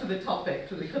the topic,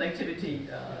 to the connectivity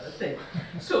thing.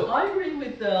 So I agree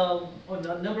with on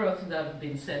a number of things that have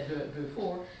been said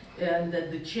before, and that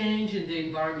the change in the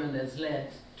environment has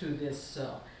led to this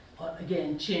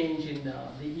again change in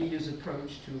the EU's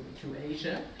approach to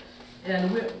Asia.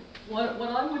 And what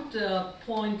I would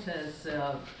point as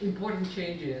important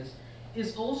changes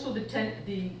is also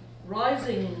the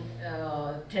rising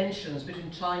tensions between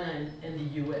China and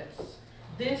the US.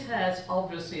 This has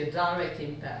obviously a direct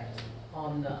impact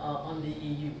on the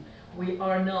EU.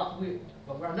 We're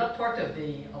not part of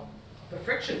the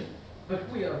friction, but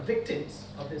we are victims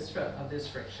of this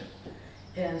friction.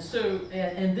 And so,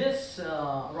 and this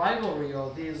rivalry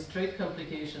or this trade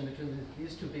complication between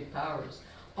these two big powers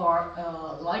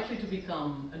are likely to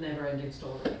become a never-ending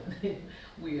story.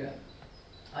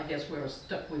 I guess we're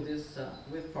stuck with this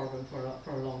problem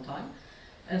for a long time.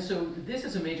 And so this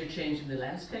is a major change in the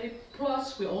landscape.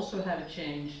 Plus, we also have a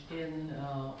change in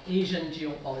Asian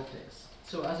geopolitics.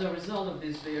 So as a result of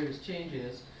these various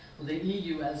changes, the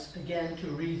EU has again to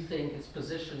rethink its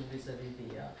position vis-a-vis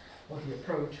the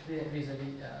approach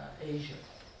vis-a-vis Asia.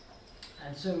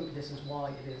 And so this is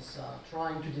why it is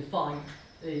trying to define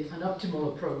an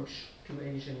optimal approach to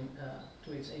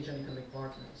its Asian economic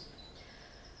partners.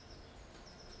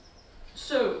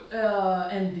 So,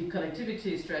 and the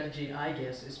connectivity strategy, I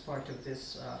guess, is part of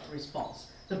this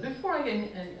response. So before I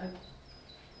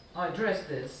address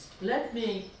this, let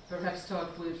me perhaps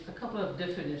start with a couple of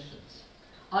definitions.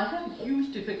 I have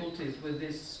huge difficulties with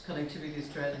this connectivity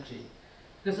strategy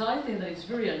because I think that it's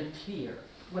very unclear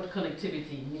what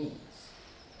connectivity means.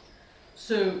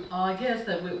 So I guess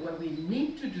that what we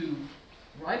need to do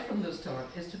right from the start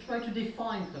is to try to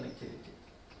define connectivity.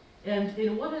 And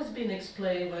in what has been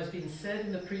explained, what has been said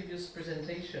in the previous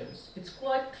presentations, it's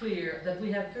quite clear that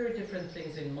we have very different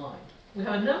things in mind. We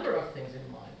have a number of things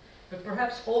in mind, but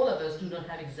perhaps all of us do not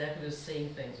have exactly the same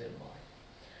things in mind.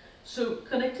 So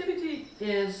connectivity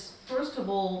is, first of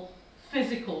all,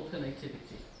 physical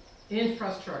connectivity,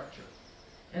 infrastructure.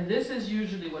 And this is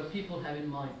usually what people have in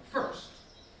mind first.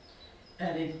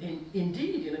 And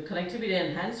indeed, you know, connectivity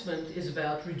enhancement is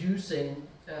about reducing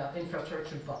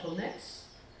infrastructure bottlenecks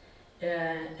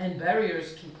and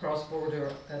barriers to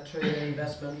cross-border trade and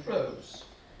investment flows.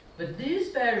 But these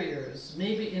barriers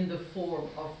may be in the form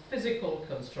of physical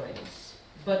constraints,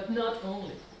 but not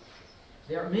only.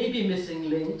 There may be missing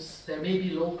links, there may be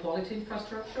low-quality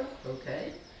infrastructure,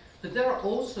 okay, but there are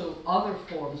also other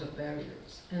forms of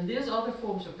barriers. And these other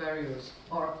forms of barriers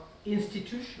are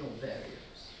institutional barriers.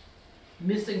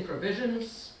 Missing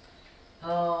provisions,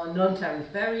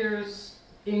 non-tariff barriers,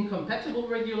 incompatible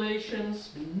regulations,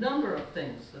 a number of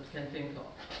things that can think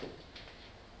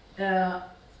of.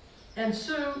 And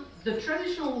so the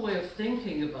traditional way of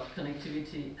thinking about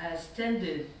connectivity has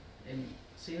tended, and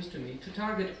it seems to me, to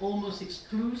target almost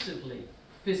exclusively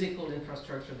physical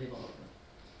infrastructure development.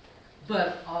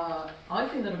 But I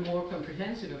think that a more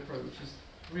comprehensive approach is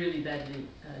really badly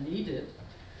needed.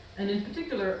 And in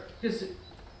particular, because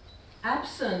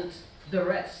absent the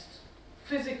rest,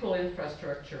 physical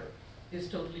infrastructure is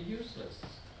totally useless.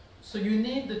 So you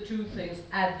need the two things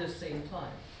at the same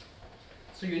time.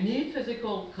 So you need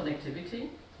physical connectivity,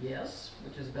 yes,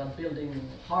 which is about building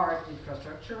hard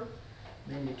infrastructure,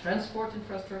 mainly transport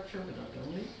infrastructure, but not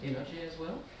only, energy as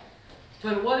well.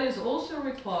 But what is also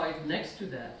required next to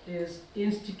that is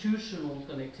institutional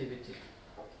connectivity.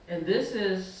 And this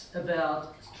is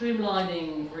about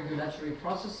streamlining regulatory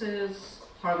processes,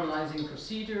 harmonizing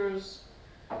procedures,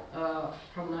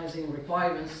 harmonizing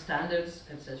requirements, standards,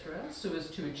 etc., so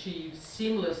as to achieve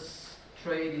seamless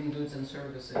trade in goods and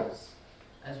services,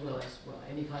 as well as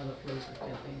any kind of flows that we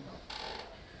can think of.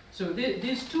 So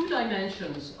these two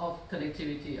dimensions of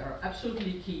connectivity are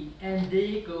absolutely key, and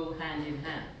they go hand in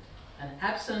hand. And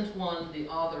absent one, the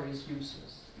other is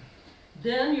useless.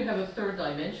 Then you have a third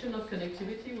dimension of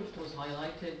connectivity, which was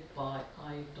highlighted by,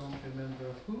 I don't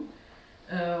remember who,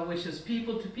 which is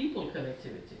people-to-people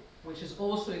connectivity, which is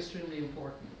also extremely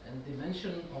important. And the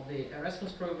dimension of the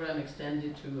Erasmus program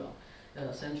extended to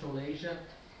Central Asia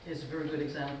is a very good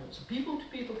example. So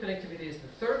people-to-people connectivity is the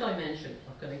third dimension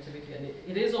of connectivity, and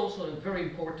it is also a very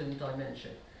important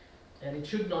dimension. And it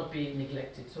should not be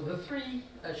neglected. So the three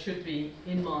should be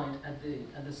in mind at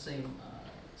the same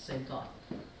time.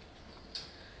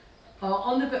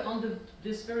 On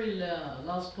this very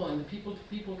last point, the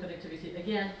people-to-people connectivity,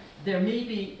 again, there may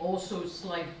be also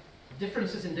slight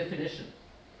differences in definition.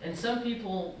 And some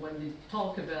people, when they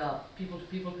talk about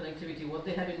people-to-people connectivity, what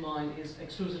they have in mind is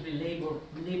exclusively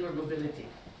labor mobility.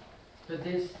 But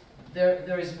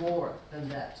there is more than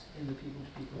that in the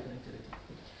people-to-people connectivity.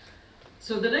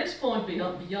 So the next point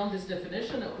beyond this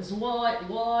definition is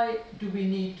why do we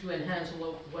need to enhance,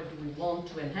 why do we want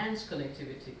to enhance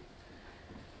connectivity?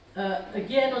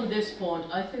 Again, on this point,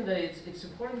 I think that it's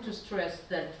important to stress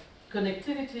that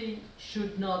connectivity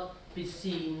should not be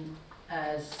seen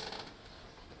as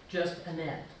just an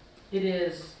end.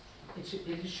 It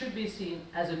should be seen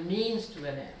as a means to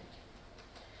an end.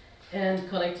 And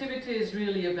connectivity is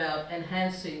really about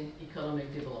enhancing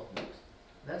economic development.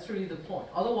 That's really the point.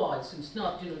 Otherwise, it's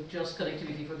not just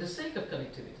connectivity for the sake of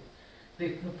connectivity. The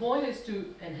point is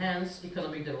to enhance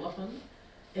economic development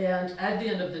and at the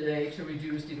end of the day to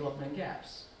reduce development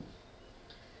gaps.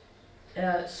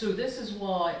 So this is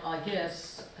why I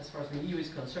guess, as far as the EU is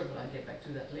concerned, but I'll get back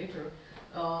to that later,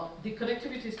 the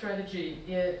connectivity strategy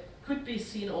could be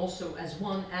seen also as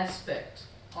one aspect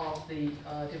of the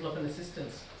development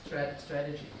assistance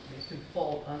strategy. It could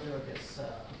fall under this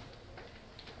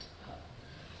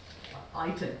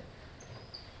item.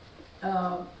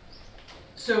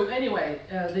 So anyway,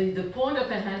 the point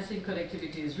of enhancing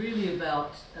connectivity is really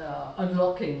about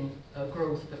unlocking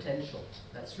growth potential.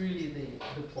 That's really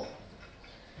the point.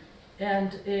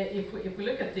 And if we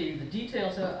look at the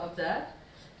details of that,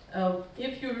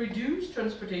 if you reduce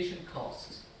transportation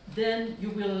costs, then you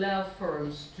will allow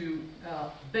firms to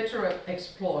better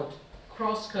exploit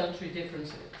cross-country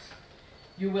differences.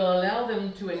 You will allow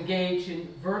them to engage in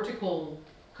vertical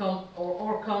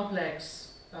or complex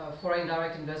foreign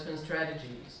direct investment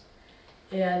strategies.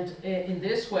 And in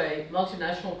this way,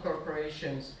 multinational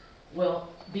corporations will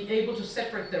be able to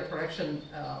separate their production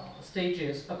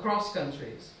stages across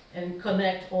countries and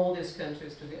connect all these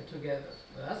countries together.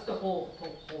 That's the whole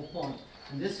point.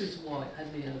 And this is why,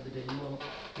 at the end of the day, you will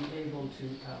be able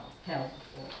to help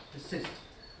or assist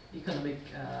economic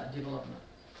development.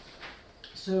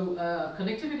 So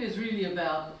connectivity is really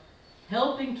about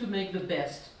helping to make the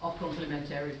best of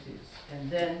complementarities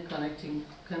and then connecting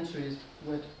countries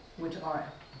which are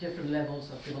at different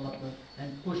levels of development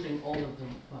and pushing all of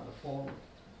them forward.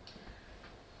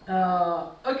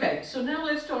 Okay, so now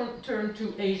let's turn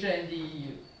to Asia and the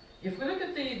EU. If we look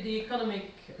at the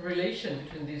economic relation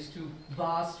between these two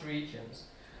vast regions,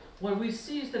 what we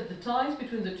see is that the ties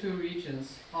between the two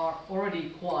regions are already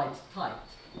quite tight.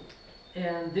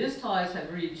 And these ties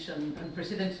have reached an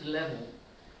unprecedented level.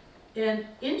 And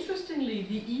interestingly,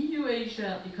 the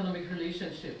EU-Asia economic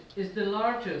relationship is the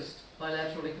largest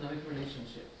bilateral economic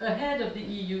relationship, ahead of the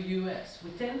EU-US. We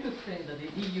tend to think that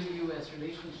the EU-US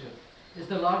relationship is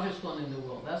the largest one in the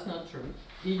world. That's not true.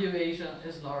 EU-Asia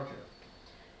is larger.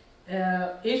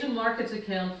 Asian markets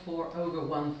account for over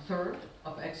 1/3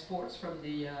 of exports from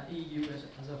the EU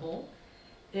as a whole,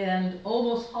 and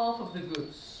almost half of the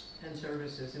goods and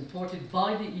services imported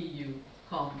by the EU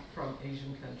come from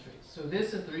Asian countries. So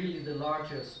this is really the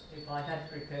largest. If I had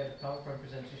prepared a PowerPoint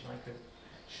presentation, I could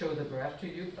show the graph to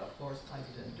you, but of course I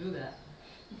didn't do that.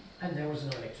 And there was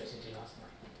no electricity last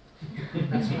night.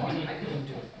 That's why I couldn't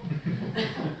do it.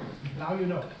 Now you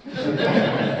know.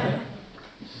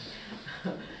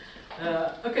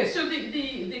 Okay, so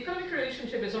the economic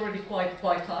relationship is already quite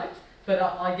tight, but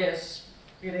I guess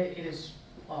it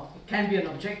can be an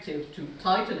objective to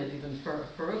tighten it even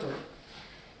further.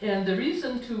 And the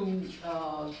reason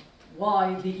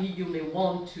why the EU may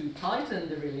want to tighten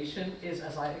the relation is,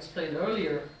 as I explained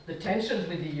earlier, the tensions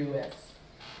with the US.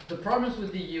 The problems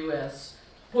with the US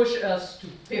push us to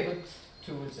pivot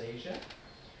towards Asia.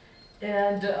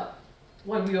 And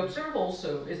what we observe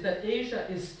also is that Asia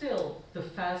is still the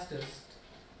fastest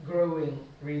growing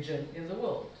region in the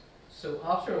world. So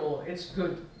after all, it's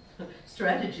good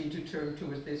strategy to turn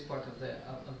towards this part of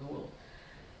the world.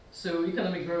 So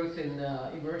economic growth in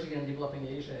emerging and developing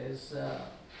Asia is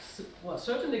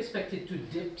certainly expected to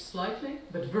dip slightly,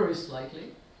 but very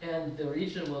slightly, and the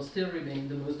region will still remain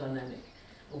the most dynamic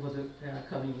over the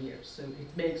coming years. So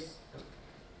it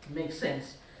makes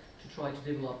sense to try to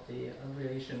develop the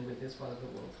relation with this part of the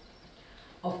world.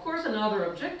 Of course, another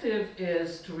objective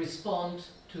is to respond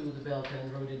to the Belt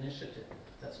and Road Initiative.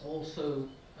 That's also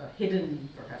a hidden,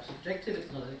 perhaps, objective.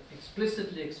 It's not an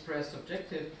explicitly expressed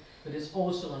objective, but it's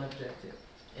also an objective.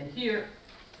 And here,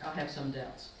 I have some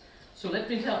doubts. So let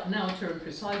me now turn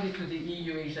precisely to the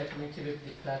EU-Asia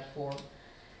Connectivity Platform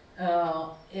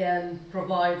and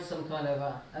provide some kind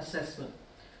of assessment.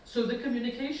 So the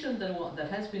communication that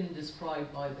has been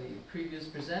described by the previous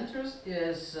presenters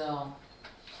is,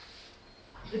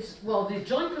 the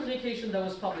joint communication that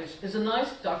was published is a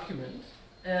nice document,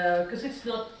 because it's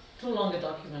not too long a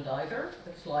document either.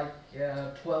 It's like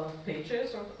 12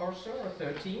 pages or so, or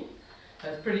 13.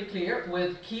 It's pretty clear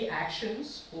with key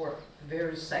actions for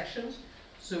various sections.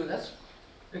 So that's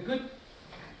a good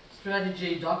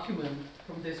strategy document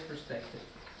from this perspective.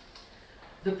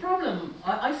 The problem,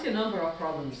 I see a number of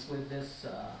problems with this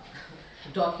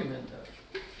document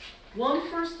though. One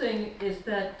first thing is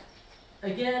that,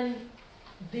 again,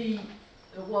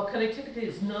 connectivity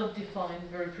is not defined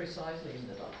very precisely in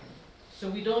the document. So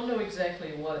we don't know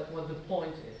exactly what the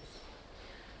point is.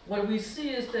 What we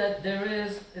see is that there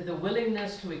is the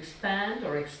willingness to expand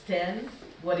or extend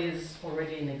what is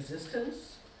already in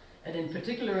existence. And in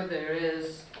particular, there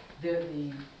is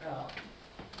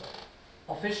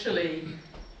officially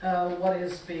what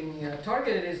is being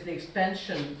targeted is the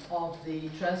expansion of the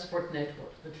transport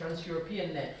network, the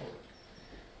Trans-European network.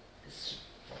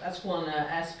 That's one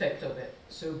aspect of it.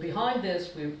 So behind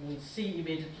this, we see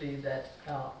immediately that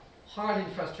hard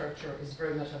infrastructure is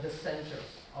very much at the center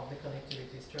of the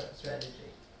connectivity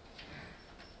strategy.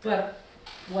 But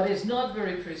what is not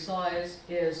very precise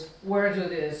is where do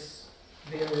these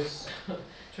various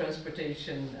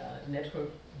transportation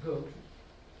network go to?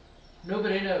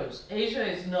 Nobody knows. Asia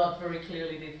is not very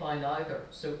clearly defined either.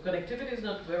 So connectivity is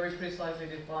not very precisely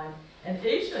defined, and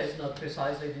Asia is not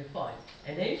precisely defined.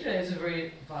 And Asia is a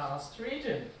very vast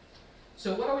region.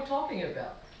 So what are we talking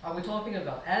about? Are we talking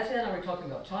about ASEAN? Are we talking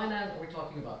about China? Are we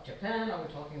talking about Japan? Are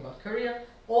we talking about Korea?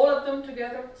 All of them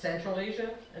together, Central Asia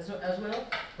as well.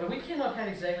 But we cannot have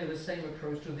exactly the same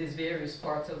approach to these various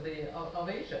parts of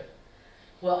Asia.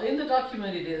 Well, in the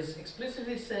document it is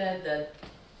explicitly said that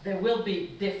there will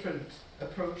be different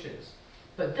approaches,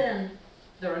 but then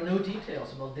there are no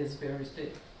details about these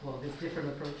these different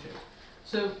approaches.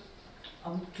 So,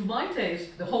 to my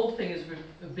taste, the whole thing is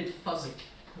a bit fuzzy,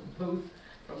 both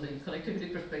from the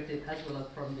connectivity perspective as well as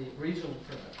from the regional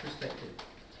perspective.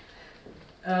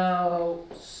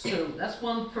 So that's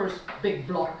one first big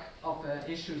block of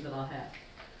issues that I have.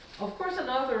 Of course,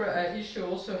 another issue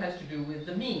also has to do with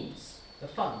the means, the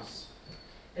funds.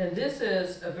 And this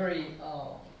is a very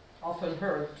often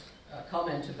heard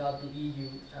comment about the EU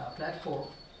platform,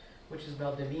 which is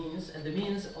about the means, and the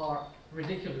means are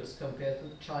ridiculous compared to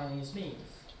the Chinese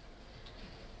means.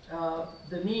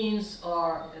 The means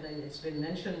are, and it's been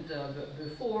mentioned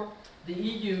before, the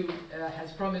EU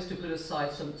has promised to put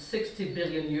aside some 60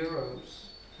 billion euros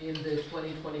in the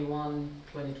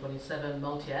 2021-2027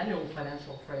 multi-annual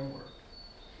financial framework.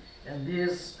 And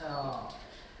this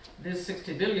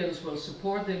 60 billions will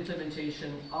support the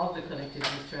implementation of the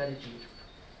connectivity strategy.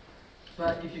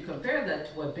 But if you compare that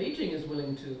to what Beijing is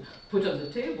willing to put on the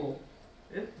table,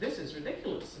 this is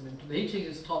ridiculous. I mean, Beijing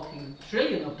is talking $1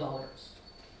 trillion.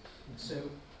 So,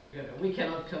 you know, we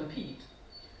cannot compete.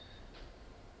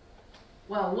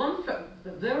 Well,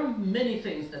 there are many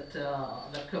things that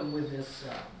come with this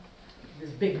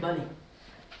big money.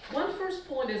 One first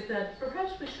point is that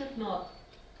perhaps we should not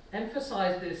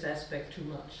emphasize this aspect too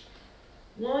much.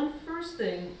 One first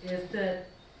thing is that,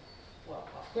 well,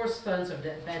 of course, funds are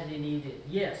badly needed,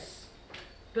 yes,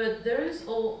 but there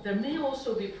may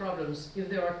also be problems if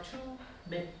there are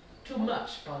too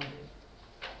much funding.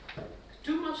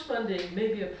 Too much funding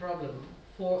may be a problem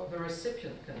for the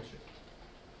recipient country.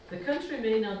 The country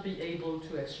may not be able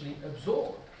to actually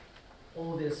absorb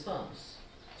all these funds.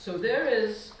 So there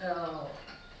is a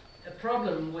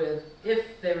problem with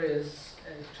if there is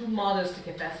too modest a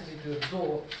capacity to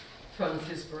absorb funds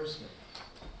disbursement.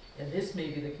 And this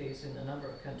may be the case in a number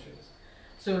of countries.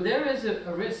 So there is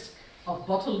a risk of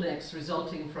bottlenecks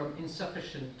resulting from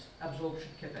insufficient absorption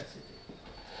capacity.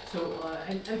 So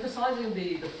emphasizing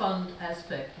the fund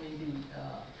aspect may be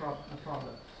a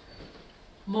problem.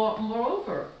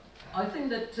 Moreover, I think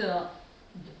that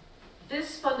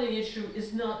this funding issue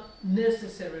is not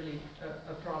necessarily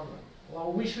a problem.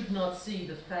 Well, we should not see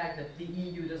the fact that the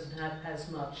EU doesn't have as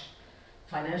much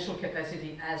financial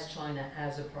capacity as China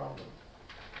as a problem.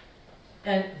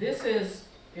 And this is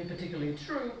in particularly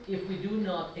true if we do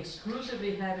not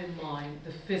exclusively have in mind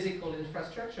the physical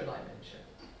infrastructure dimension.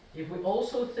 If we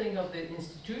also think of the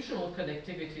institutional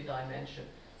connectivity dimension,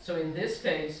 so in this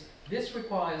case, this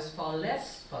requires far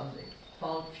less funding,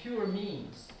 far fewer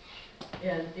means.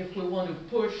 And if we want to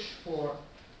push for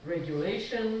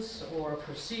regulations or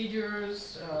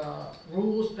procedures,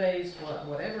 rules-based,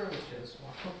 whatever, which is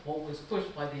always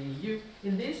pushed by the EU,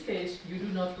 in this case, you do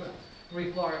not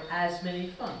require as many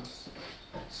funds.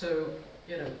 So,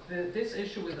 you know, this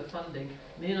issue with the funding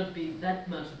may not be that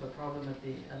much of a problem at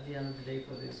the end of the day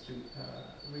for these two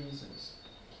reasons.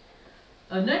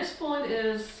 Next point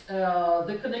is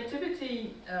the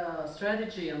connectivity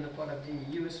strategy on the part of the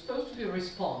EU is supposed to be a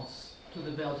response to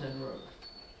the Belt and Road.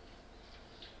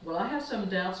 Well, I have some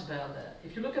doubts about that.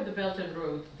 If you look at the Belt and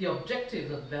Road, the objectives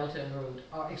of the Belt and Road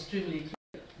are extremely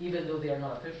clear, even though they are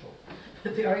not official.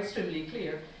 But they are extremely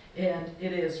clear, and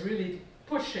it is really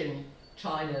pushing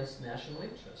China's national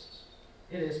interests.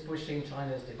 It is pushing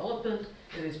China's development.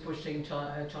 It is pushing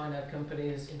China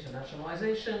companies'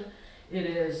 internationalization. It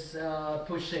is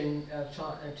pushing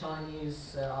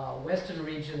Chinese Western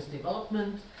regions'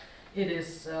 development. It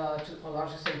is, to a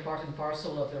large extent, part and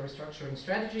parcel of the restructuring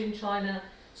strategy in China.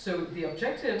 So the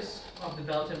objectives of the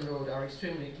Belt and Road are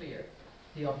extremely clear.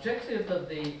 The objectives of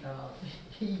the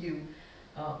EU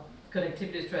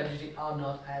connectivity strategy are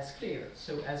not as clear.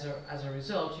 So as a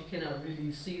result, you cannot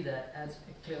really see that as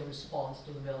a clear response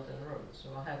to the Belt and Road. So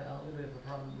I have a little bit of a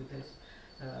problem with this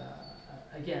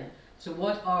again. So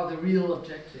what are the real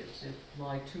objectives? If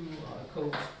my two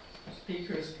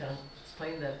co-speakers can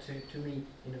explain that to me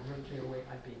in a very clear way,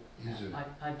 I'd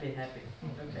be happy.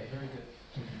 Okay, very good.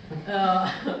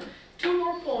 Two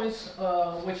more points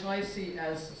which I see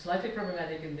as slightly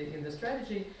problematic in the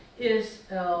strategy is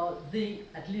the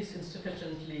at least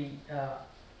insufficiently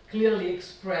clearly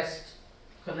expressed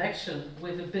connection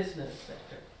with the business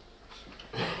sector.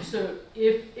 So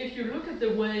if you look at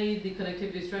the way the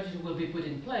connectivity strategy will be put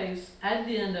in place, at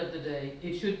the end of the day,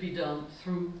 it should be done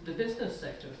through the business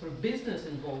sector, through business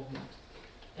involvement.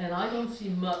 And I don't see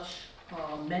much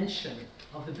mention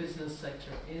of the business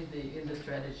sector in the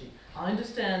strategy. I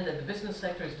understand that the business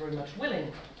sector is very much willing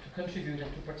to contribute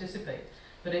and to participate,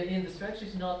 but in the strategy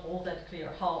it's not all that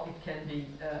clear how it can be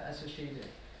associated.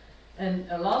 And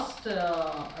a last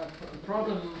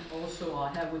problem also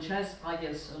I have, which has, I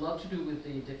guess, a lot to do with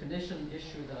the definition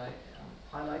issue that I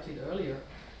highlighted earlier,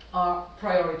 are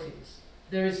priorities.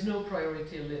 There is no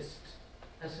priority list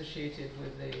associated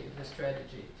with the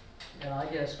strategy. And I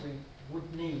guess we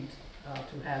would need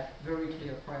to have very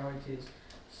clear priorities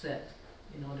set.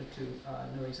 in order to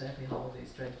know exactly how the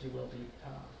strategy will be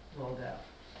rolled out.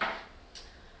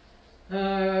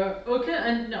 Okay,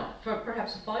 and now for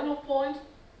perhaps a final point,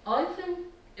 I think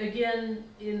again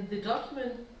in the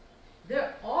document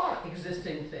there are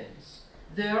existing things.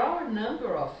 There are a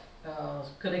number of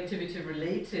connectivity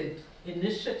related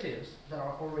initiatives that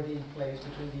are already in place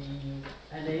between the EU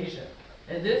and Asia.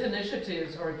 And these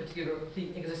initiatives are in particular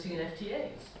the existing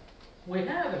FTAs. We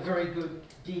have a very good,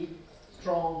 deep,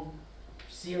 strong,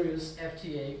 serious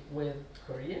FTA with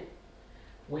Korea.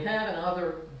 We have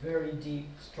another very deep,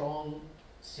 strong,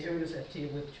 serious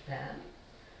FTA with Japan.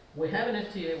 We have an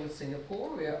FTA with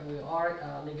Singapore. We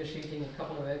are negotiating a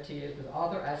couple of FTAs with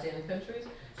other ASEAN countries.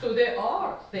 So there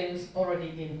are things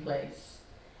already in place.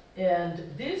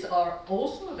 And these are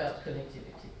also about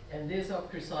connectivity. And these are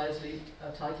precisely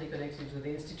tightly connected to the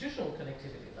institutional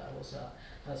connectivity that I was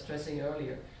stressing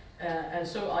earlier. And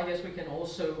so I guess we can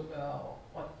also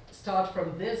start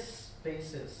from this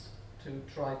basis to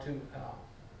try to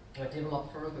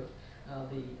develop further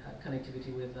the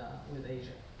connectivity with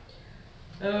Asia.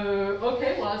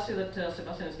 Okay, well I see that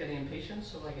Sebastian is getting impatient,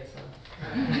 so I guess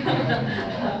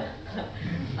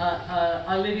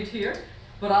I'll leave it here.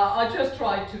 But I just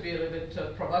tried to be a little bit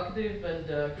provocative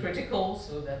and critical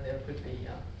so that there could be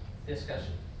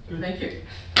discussion. Thank you.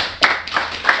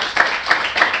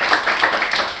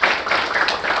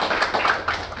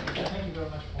 Thank you very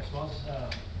much,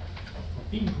 Françoise, for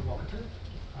being provocative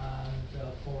and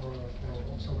for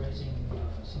also raising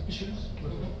some issues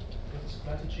with the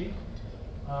strategy.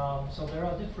 So there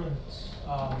are different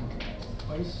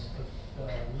ways of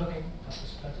looking at the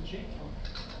strategy.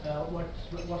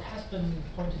 What has been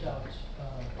pointed out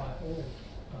by all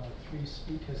three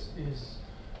speakers is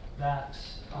that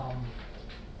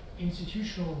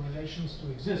institutional relations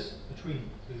do exist between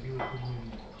the European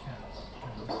Union and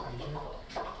East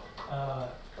Asia,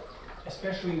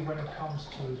 especially when it comes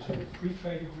to free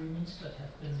trade agreements that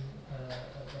have been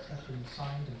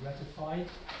signed and ratified.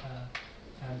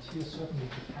 And here certainly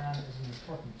Japan is an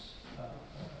important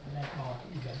landmark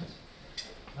event.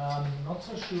 Not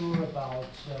so sure about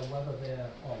whether there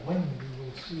or when we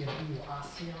will see an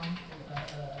EU-ASEAN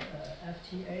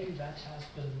FTA. That has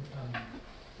been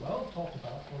well talked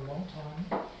about for a long time.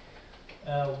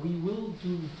 We will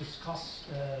discuss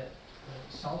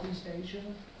Southeast Asia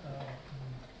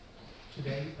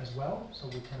today as well, so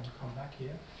we can come back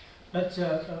here. But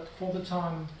for the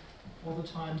time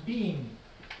being,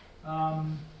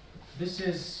 this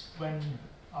is when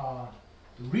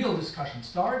the real discussion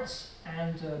starts,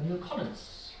 and Neil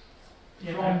Collins,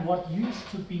 from what used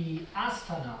to be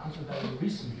Astana until very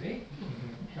recently,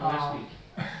 last week,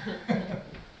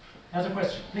 has a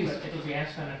question, please. But it'll be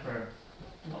Astana for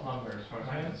a lot longer as far as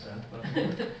I'm concerned. But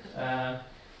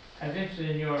I was interested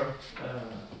in your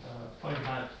point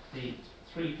about the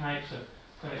three types of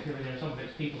connectivity, and some of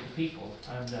it's people to people,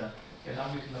 and there's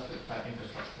obviously lots about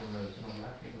infrastructure and roads and all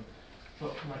that, people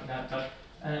talk like that, but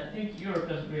I think Europe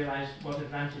doesn't realise what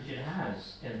advantage it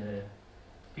has in the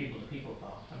people-to-people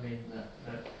part. I mean,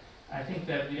 I think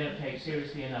that we don't take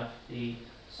seriously enough the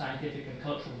scientific and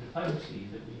cultural diplomacy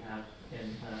that we have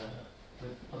in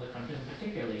with other countries, and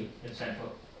particularly in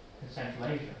Central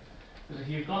Asia. Because if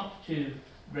you've got two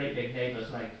great big neighbours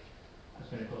like, I was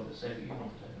going to call it Soviet Union,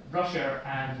 Russia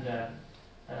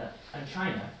and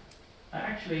China,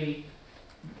 actually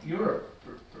Europe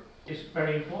is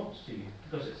very important to you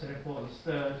because it's an important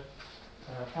third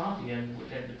party. And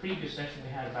in the previous session we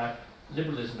had about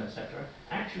liberalism, etc.,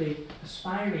 actually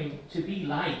aspiring to be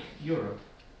like Europe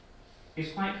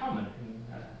is quite common in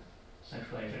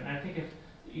Central Asia. And I think if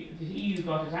the EU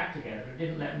got its act together and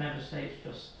didn't let member states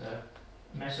just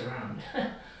mess around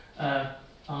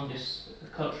on this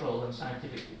cultural and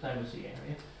scientific diplomacy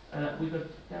area,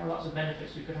 there are lots of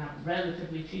benefits we could have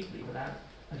relatively cheaply without,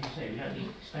 as you say, we don't need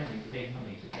spending the big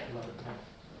money to get a lot of them.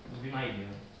 Would be my view.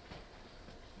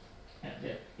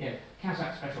 Yeah,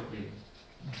 Kazakh special pleading.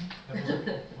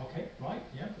 Okay, right,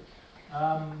 yeah.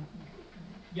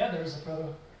 Yeah, there is a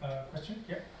further question.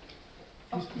 Yeah.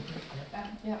 Please,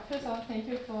 yeah, first of all, thank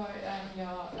you for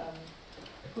your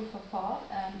food for thought,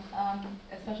 and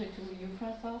especially to you,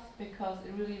 François, because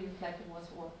it really reflected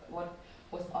what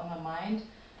was on my mind.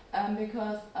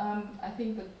 Because I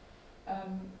think that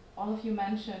all of you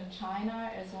mentioned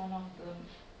China as one of the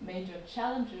major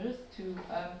challenges to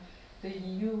the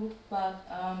EU, but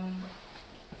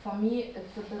for me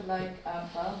it's a bit like,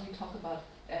 well, we talk about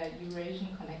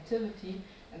Eurasian connectivity,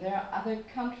 and there are other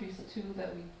countries too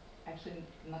that we actually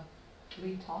not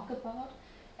really talk about,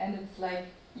 and it's like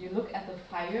you look at the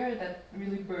fire that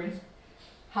really burns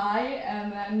high,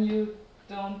 and then you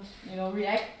don't, you know,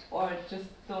 react or just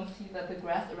don't see that the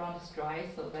grass around is dry.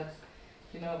 So that's,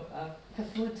 you know,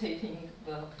 facilitating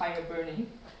the fire burning.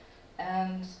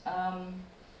 And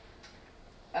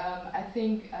I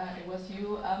think it was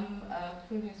you,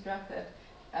 STRACK, that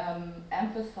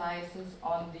emphasizes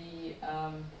on the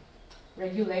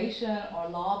regulation or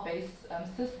law-based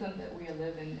system that we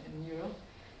live in Europe.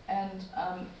 And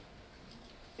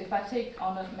if I take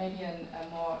on maybe a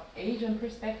more Asian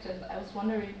perspective, I was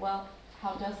wondering, well,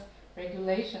 how does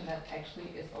regulation that actually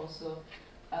is also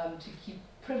to keep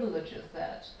privileges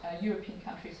that European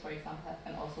countries, for example, have,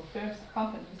 and also firms,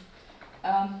 companies,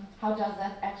 how does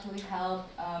that actually help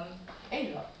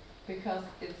Asia? Because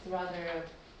it's rather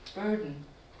a burden.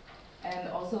 And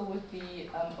also with the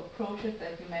approaches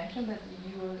that you mentioned that the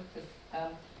EU is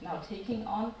now taking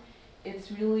on,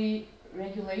 it's really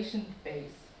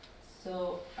regulation-based.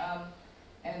 So,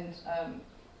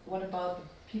 what about the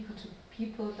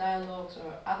people-to-people dialogues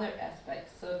or other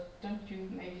aspects? So don't you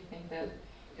maybe think that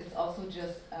it's also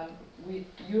just,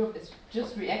 Europe is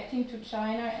just reacting to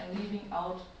China and leaving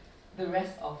out the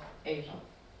rest of Asia?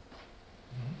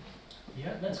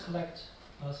 Yeah, let's collect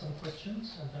some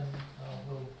questions and then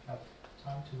we'll have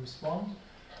time to respond.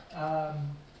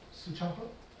 Suchanko?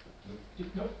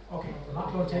 No? Okay,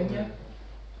 Mark Montaigne.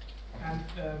 And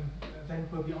then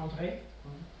will be André.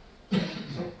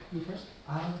 So, you first.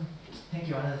 Thank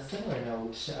you. On a similar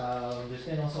note, there's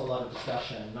been also a lot of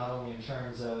discussion, not only in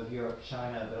terms of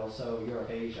Europe-China, but also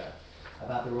Europe-Asia,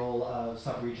 about the role of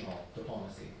sub-regional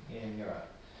diplomacy in Europe.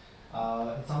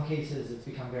 In some cases, it's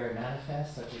become very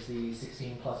manifest, such as the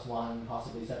 16+1,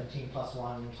 possibly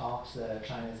 17+1 talks that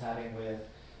China is having with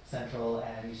Central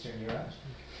and Eastern Europe.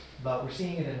 But we're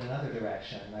seeing it in another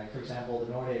direction. Like, for example,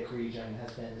 the Nordic region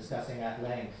has been discussing at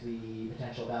length the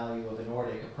potential value of a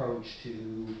Nordic approach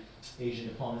to Asian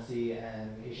diplomacy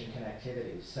and Asian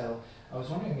connectivity. So I was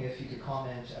wondering if you could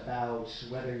comment about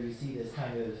whether you see this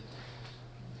kind of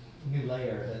new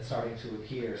layer that's starting to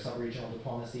appear, sub-regional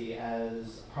diplomacy,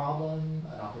 as a problem,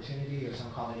 an opportunity, or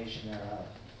some combination thereof.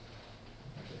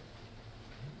 Thank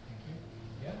you.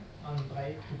 Yeah,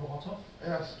 Andrei Kuborotov.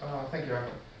 Yes, thank you.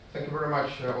 Thank you very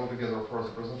much altogether for the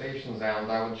presentations, and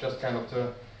I would just kind of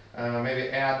to maybe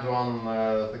add on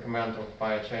the comment of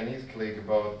my Chinese colleague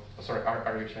about, sorry,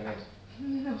 are you Chinese?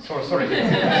 No. Sorry.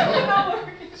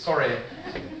 Sorry.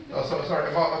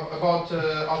 Sorry, about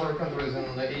other countries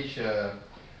in Asia.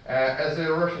 As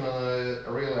a Russian,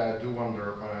 really I do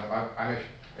wonder,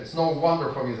 it's no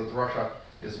wonder for me that Russia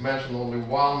is mentioned only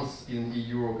once in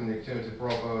EU connectivity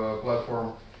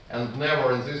platform and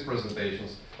never in these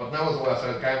presentations. But nevertheless,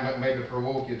 I can maybe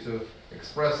provoke you to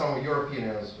express some of your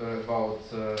opinions about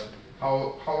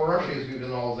how Russia is viewed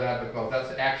in all that, because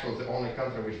that's actually the only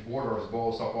country which borders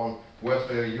both upon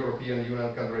Western European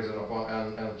Union countries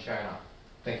and China.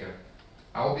 Thank you.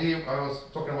 I was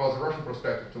talking about the Russian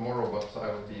perspective tomorrow, but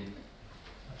I would be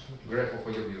grateful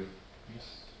for your view.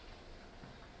 Yes.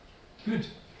 Good.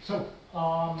 So,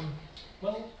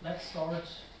 well, let's start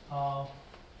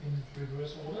in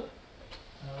reverse order.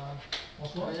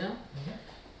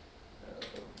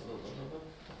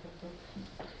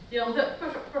 Yeah,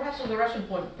 perhaps on the Russian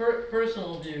point,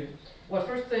 personal view. Well,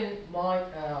 first thing, my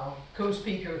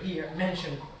co-speaker here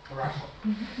mentioned Russia.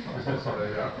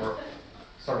 Sorry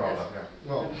about that. Yeah.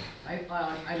 Well,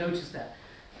 I noticed that.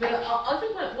 But I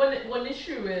think one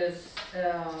issue is,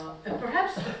 and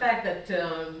perhaps the fact that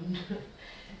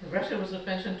Russia was not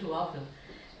mentioned too often,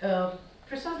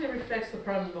 precisely reflects the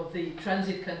problem of the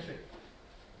transit country.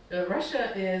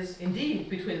 Russia is indeed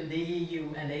between the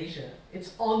EU and Asia.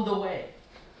 It's on the way.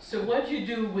 So what do you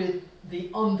do with the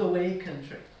on the way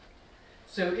country?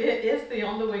 So is the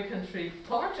on the way country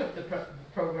part of the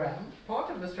program, part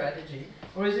of the strategy,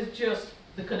 or is it just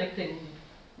the connecting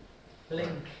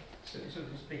link, so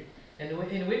to speak? And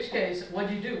in which case, what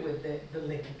do you do with the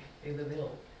link in the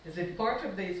middle? Is it part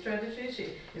of the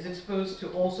strategy? Is it supposed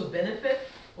to also benefit,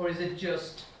 or is it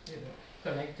just, you know,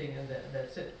 connecting and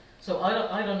that's it? So I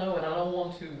don't know, and I don't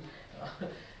want to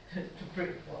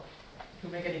to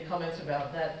make any comments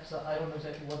about that, because I don't know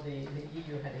exactly what the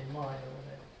EU had in mind or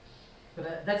whatever.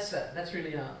 But that's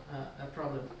really a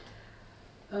problem.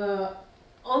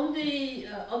 On the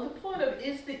point of,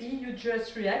 is the EU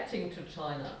just reacting to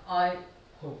China? I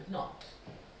hope not.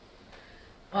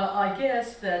 I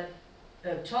guess that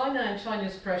China and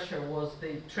China's pressure was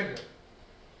the trigger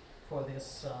for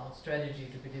this strategy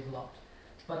to be developed.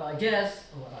 But I guess,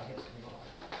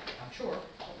 I'm sure,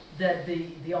 that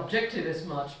the objective is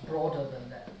much broader than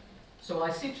that. So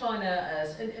I see China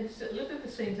as, and it's a little bit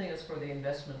the same thing as for the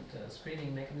investment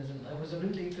screening mechanism I was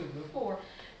alluding to before.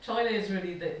 China is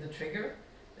really the trigger.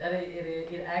 that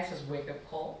it acts as a wake-up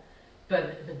call.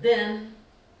 But then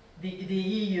the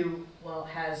EU, well,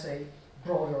 has a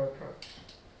broader approach.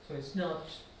 So it's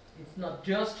not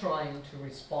just trying to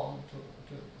respond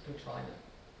to China,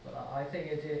 but I think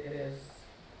it is,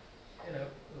 you know,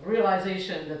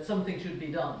 realization that something should be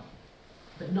done,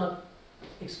 but not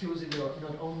exclusively or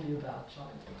not only about China,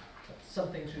 but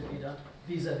something should be done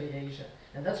vis-à-vis Asia.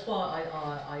 And that's why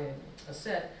I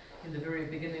said in the very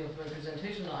beginning of my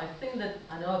presentation, I think that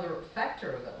another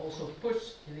factor that also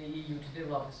pushed the EU to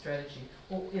develop a strategy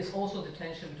is also the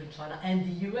tension between China and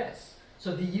the US.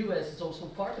 So the US is also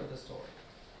part of the story.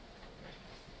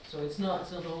 So it's not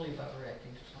only about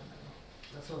reacting to China.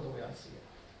 That's not the way I see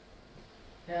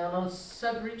it. And on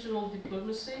sub-regional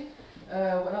diplomacy,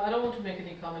 well, I don't want to make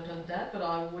any comment on that, but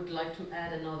I would like to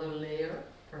add another layer,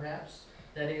 perhaps,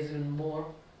 that is even more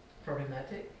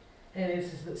problematic, and it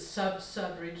is the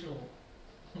sub-regional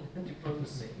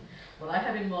diplomacy. What I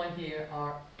have in mind here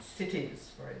are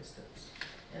cities, for instance.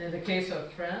 And in the case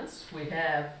of France,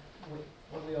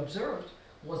 what we observed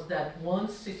was that one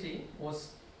city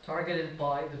was targeted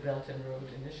by the Belt and Road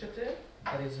Initiative,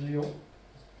 that is Lyon.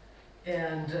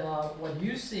 And what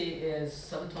you see is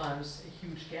sometimes a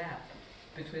huge gap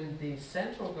between the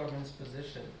central government's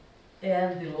position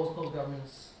and the local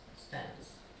government's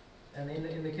stance. And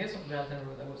in the case of Belt and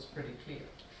Road, that was pretty clear.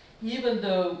 Even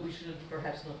though we should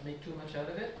perhaps not make too much out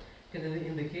of it, because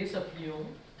in the case of Lyon,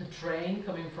 the train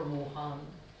coming from Wuhan,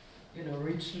 you know,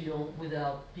 reached Lyon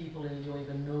without people in Lyon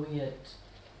even knowing it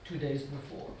 2 days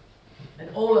before. And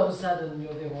all of a sudden, you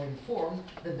know, they were informed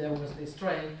that there was this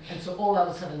train, and so all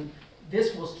of a sudden,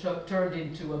 this was turned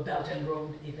into a Belt and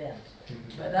Road event.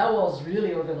 But that was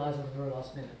really organized at the very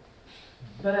last minute.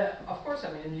 But of course,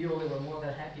 I mean, in Lyon, they were more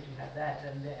than happy to have that,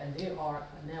 and they are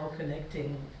now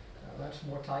connecting much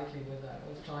more tightly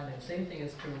with China. And same thing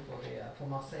is true for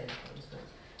Marseille, for instance.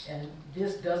 And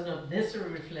this does not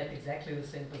necessarily reflect exactly the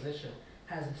same position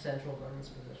as the central government's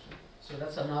position. So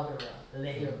that's another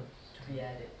layer to be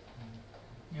added.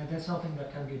 Yeah, that's something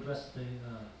that can be addressed the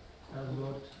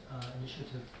Road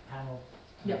Initiative panel.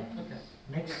 Yeah. Okay.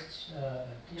 Next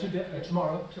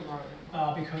tomorrow.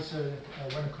 Tomorrow. Because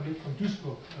when a colleague from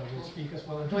Duisburg will speak as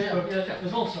well, and Oh, yeah, Duisburg yeah,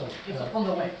 is also. It's on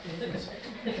the way.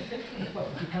 Well,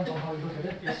 it depends on how you look at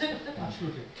it. Yes,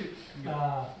 absolutely.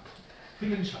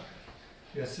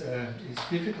 Yes, it's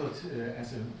difficult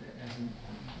as a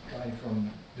guy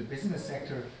from the business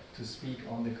sector to speak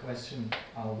on the question,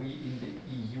 are we in the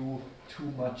EU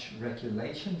too much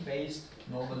regulation based?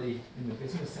 Normally in the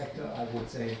business sector I would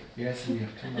say, yes, we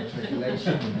have too much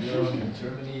regulation in Europe and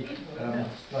Germany,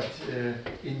 but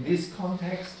in this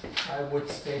context I would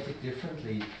state it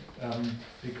differently,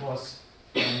 because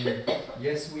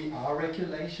yes, we are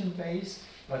regulation based,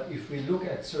 but if we look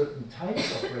at certain types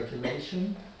of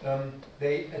regulation,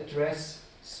 they address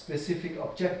specific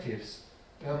objectives.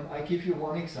 I give you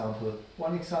one example.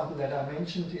 One example that I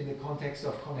mentioned in the context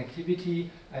of connectivity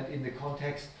and in the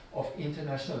context of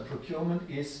international procurement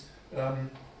is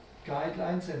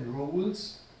guidelines and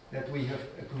rules that we have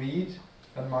agreed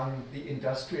among the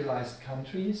industrialized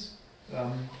countries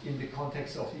in the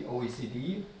context of the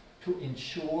OECD to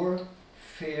ensure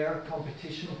fair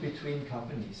competition between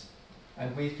companies.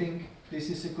 And we think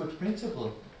this is a good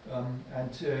principle,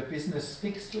 and business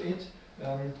sticks to it,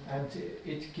 and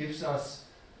it gives us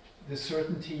the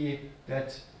certainty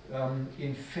that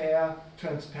in fair,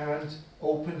 transparent,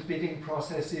 open bidding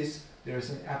processes there is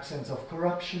an absence of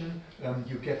corruption,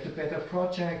 you get the better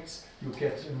projects, you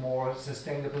get more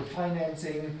sustainable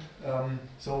financing.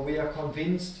 So we are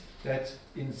convinced that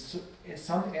in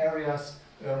some areas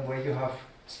where you have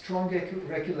strong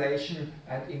regulation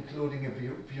and including a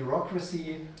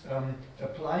bureaucracy,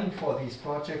 applying for these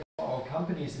projects for our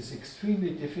companies is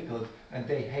extremely difficult and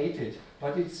they hate it.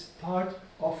 But it's part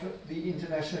of the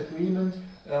international agreement,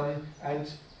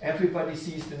 and everybody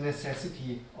sees the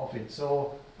necessity of it.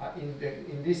 So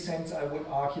in this sense I would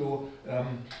argue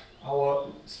our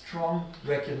strong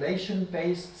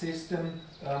regulation-based system,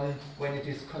 when it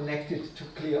is connected to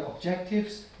clear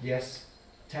objectives, yes,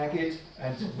 tag it,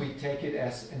 and we take it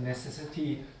as a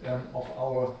necessity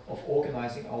of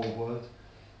organizing our world.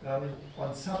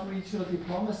 On sub-regional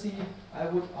diplomacy, I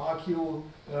would argue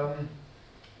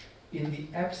in the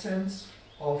absence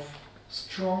of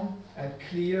strong and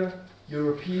clear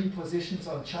European positions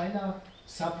on China,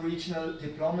 sub-regional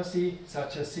diplomacy,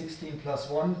 such as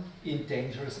 16+1,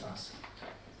 endangers us.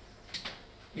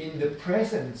 In the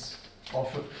presence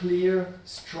of a clear,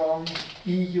 strong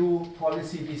EU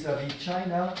policy vis-à-vis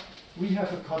China, we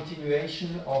have a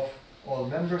continuation of all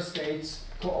member states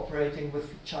cooperating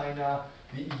with China,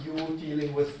 the EU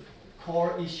dealing with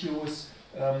core issues,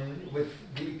 with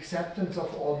the acceptance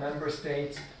of all member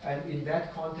states, and in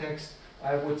that context,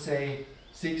 I would say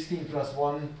 16 plus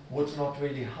 1 would not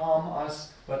really harm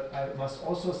us, but I must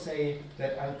also say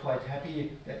that I'm quite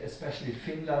happy that especially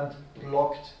Finland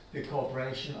blocked the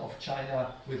cooperation of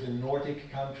China with the Nordic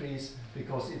countries,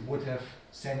 because it would have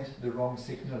sent the wrong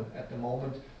signal at the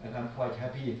moment, and I'm quite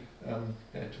happy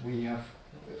that we have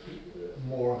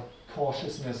more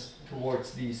cautiousness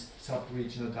towards these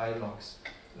sub-regional dialogues.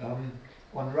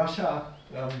 On Russia,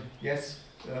 yes,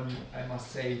 I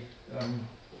must say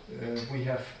we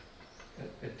have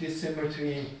a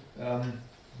dissymmetry.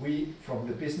 We, from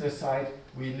the business side,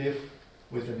 we live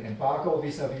with an embargo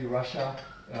vis-à-vis Russia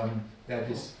that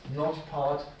is not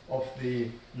part of the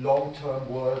long-term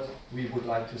world we would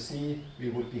like to see. We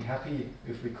would be happy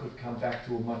if we could come back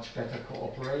to a much better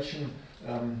cooperation,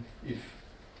 if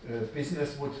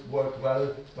business would work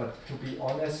well, but to be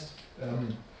honest,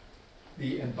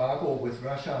 the embargo with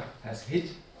Russia has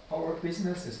hit our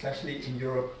business, especially in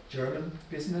Europe, German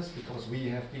business, because we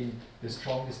have been the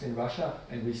strongest in Russia,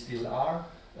 and we still are.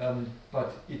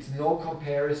 But it's no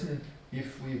comparison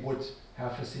if we would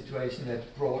have a situation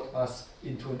that brought us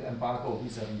into an embargo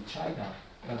vis-à-vis China.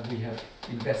 We have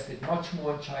invested much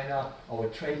more in China. Our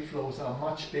trade flows are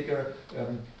much bigger.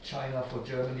 China for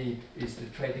Germany is the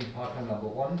trading partner number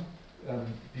 1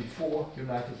 before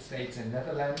United States and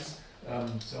Netherlands.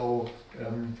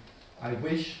 I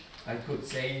wish I could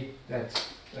say that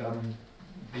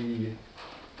the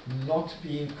not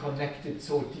being connected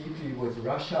so deeply with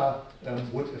Russia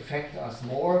would affect us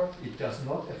more. It does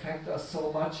not affect us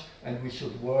so much, and we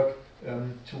should work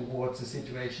towards a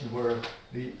situation where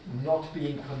the not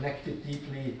being connected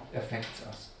deeply affects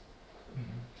us.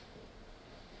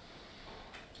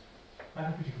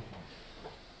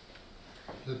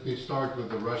 Let me start with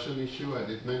the Russian issue. I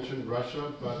did mention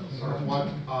Russia, but what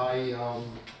I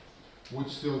would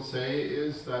still say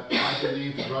is that I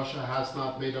believe Russia has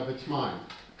not made up its mind.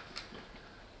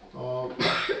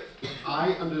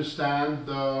 I understand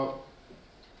the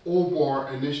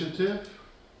OBOR initiative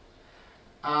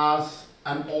as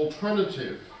an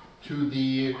alternative to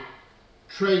the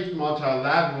trade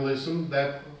multilateralism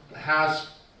that has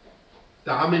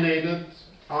dominated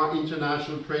our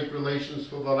international trade relations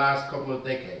for the last couple of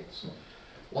decades.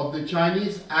 What the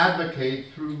Chinese advocate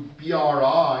through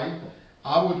BRI,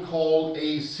 I would call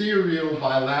a serial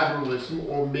bilateralism,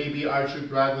 or maybe I should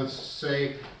rather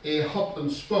say a hub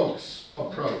and spokes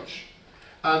approach.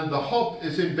 And the hub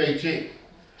is in Beijing.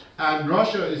 And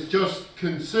Russia is just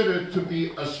considered to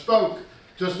be a spoke,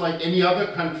 just like any other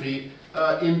country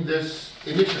in this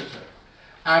initiative.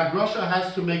 And Russia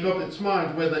has to make up its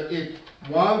mind whether it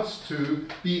wants to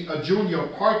be a junior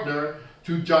partner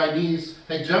to Chinese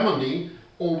hegemony,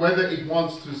 or whether it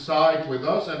wants to side with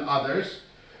us and others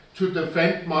to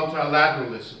defend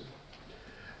multilateralism.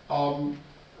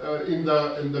 In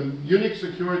the Munich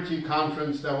Security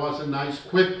Conference, there was a nice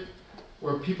quip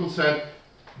where people said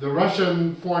the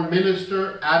Russian foreign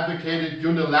minister advocated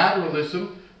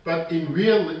unilateralism, but in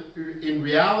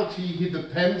reality he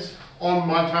depends on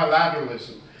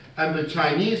multilateralism. And the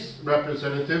Chinese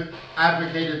representative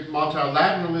advocated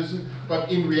multilateralism, but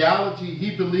in reality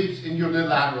he believes in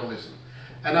unilateralism.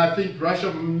 And I think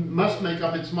Russia must make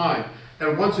up its mind.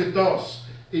 And once it does,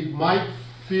 it might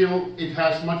feel it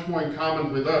has much more in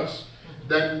common with us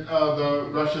than the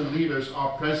Russian leaders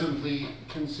are presently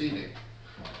conceding.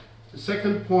 The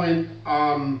second point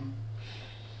on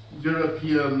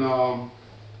European,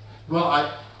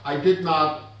 well, I did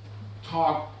not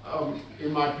talk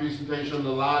in my presentation a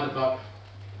lot about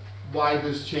why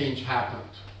this change happened.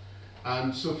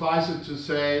 And suffice it to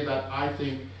say that I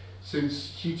think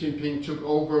since Xi Jinping took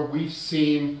over, we've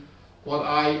seen what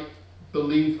I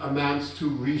believe amounts to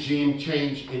regime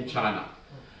change in China.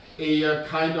 A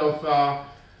kind of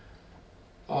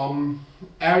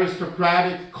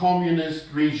aristocratic communist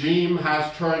regime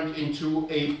has turned into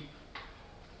a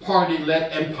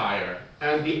party-led empire,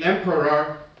 and the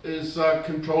emperor is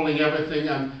controlling everything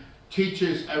and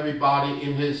teaches everybody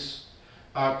in his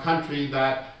country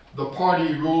that the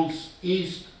party rules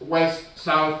east, west,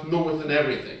 south, north, and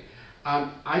everything.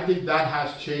 And I think that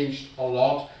has changed a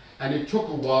lot, and it took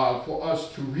a while for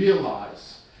us to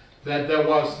realize that there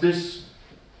was this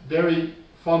very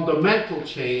fundamental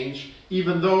change,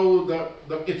 even though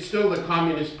it's still the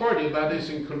Communist Party that is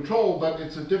in control, but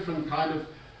it's a different kind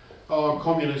of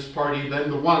Communist Party than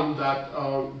the one that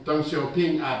Deng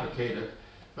Xiaoping advocated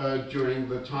during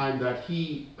the time that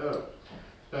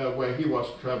where he was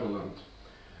prevalent.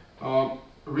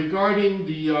 Regarding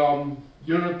the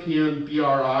European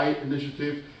BRI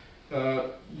initiative,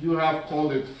 you have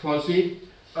called it fuzzy,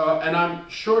 and I'm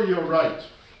sure you're right.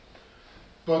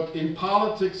 but in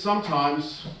politics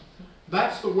sometimes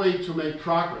that's the way to make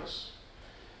progress.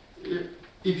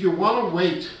 If you want to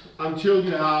wait until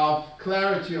you have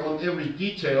clarity on every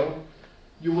detail,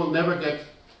 you will never get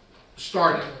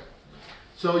started.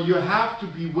 So you have to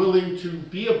be willing to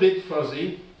be a bit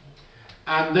fuzzy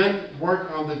and then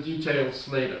work on the details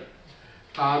later.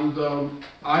 And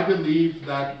I believe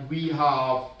that we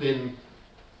have been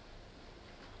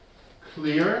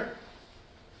clear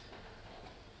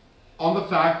on the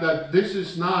fact that this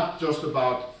is not just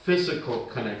about physical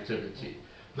connectivity.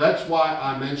 That's why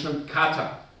I mentioned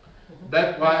kata.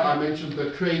 That's why I mentioned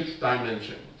the trade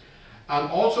dimension. And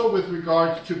also with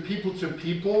regard to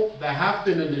people, there have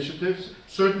been initiatives,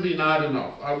 certainly not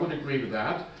enough, I would agree with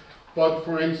that. But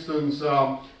for instance,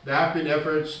 there have been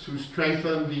efforts to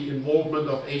strengthen the involvement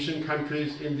of Asian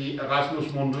countries in the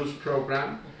Erasmus Mundus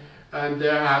program. And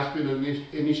there has been an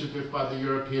initiative by the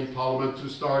European Parliament to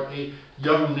start a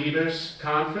Young Leaders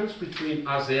Conference between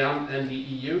ASEAN and the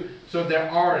EU. So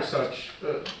there are such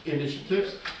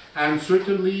initiatives, and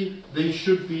certainly they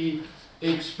should be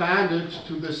expanded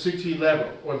to the city level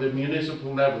or the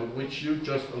municipal level, which you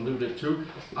just alluded to.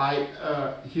 I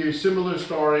hear similar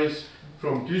stories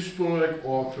from Duisburg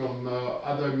or from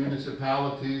other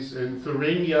municipalities in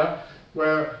Thuringia,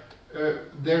 where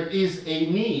there is a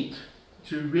need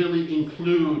to really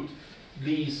include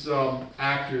these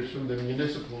actors from the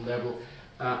municipal level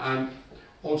and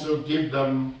also give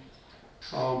them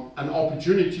an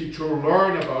opportunity to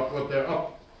learn about what they're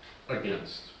up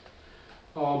against.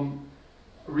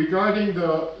 Regarding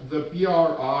the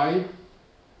BRI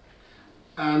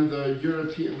and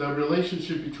the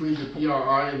relationship between the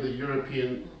BRI and the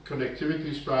European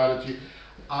connectivity strategy,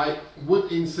 I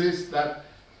would insist that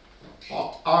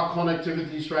our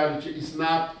connectivity strategy is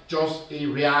not just a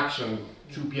reaction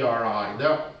to BRI.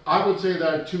 I would say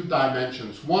there are two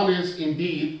dimensions. One is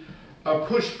indeed a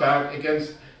pushback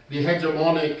against the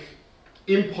hegemonic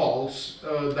impulse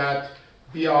that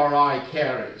BRI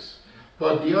carries.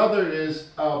 But the other is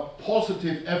a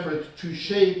positive effort to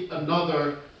shape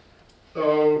another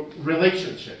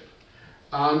relationship.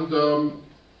 And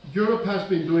Europe has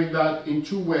been doing that in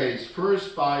two ways.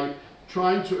 First, by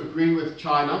trying to agree with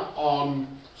China on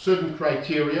certain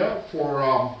criteria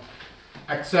for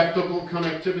acceptable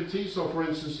connectivity. So for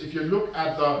instance, if you look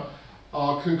at the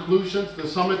conclusions, the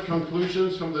summit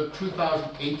conclusions from the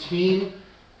 2018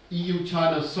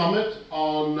 EU-China summit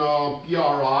on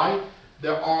BRI,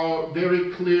 there are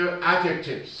very clear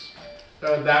adjectives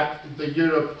that the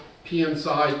European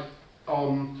side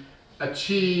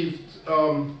achieved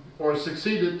or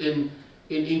succeeded in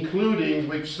including,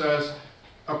 which says,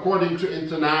 according to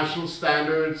international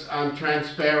standards and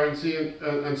transparency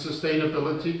and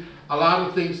sustainability, a lot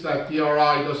of things that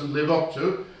BRI doesn't live up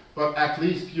to, but at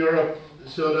least Europe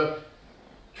sort of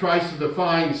tries to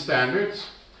define standards.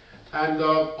 And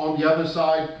on the other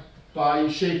side, by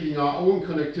shaping our own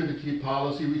connectivity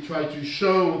policy, we try to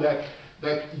show that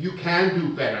you can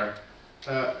do better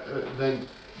than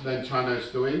China is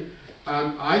doing.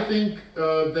 And I think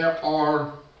there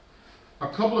are a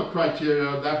couple of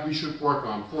criteria that we should work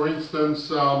on. For instance,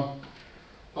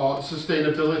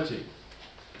 sustainability.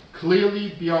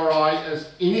 Clearly, BRI is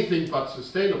anything but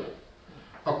sustainable.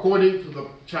 According to the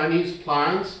Chinese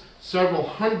plans, several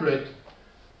hundred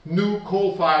new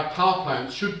coal-fired power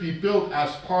plants should be built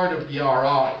as part of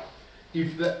BRI.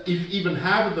 If even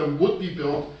half of them would be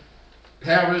built,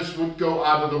 Paris would go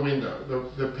out of the window.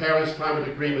 The Paris Climate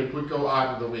Agreement would go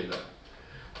out of the window.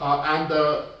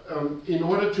 In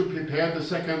order to prepare the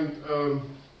second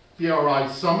BRI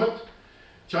summit,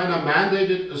 China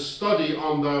mandated a study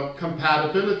on the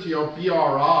compatibility of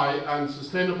BRI and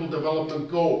Sustainable Development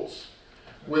Goals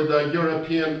with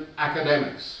European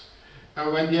academics.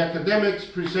 And when the academics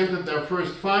presented their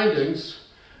first findings,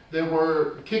 they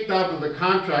were kicked out of the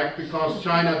contract because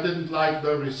China didn't like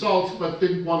the results but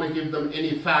didn't want to give them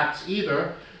any facts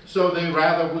either, so they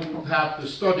rather wouldn't have the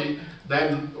study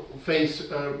than face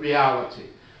reality.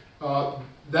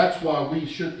 That's why we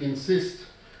should insist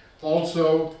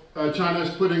also, China is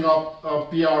putting up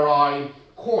BRI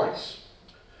courts.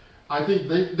 I think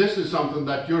this is something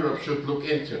that Europe should look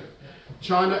into.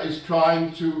 China is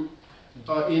trying to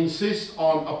insist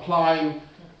on applying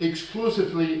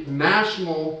exclusively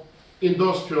national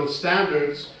industrial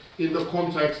standards in the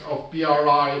context of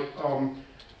BRI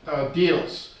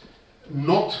deals,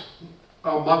 not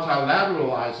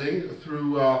multilateralizing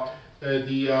through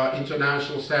the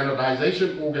International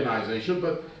Standardization Organization,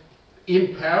 but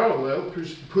in parallel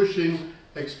pushing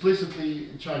explicitly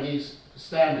Chinese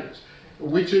standards,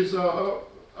 which is a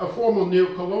form of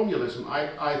neocolonialism,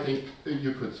 I think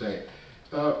you could say.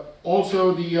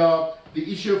 Also, the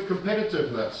the issue of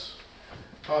competitiveness.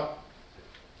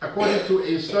 According to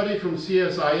a study from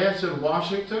CSIS in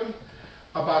Washington,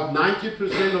 about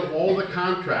 90% of all the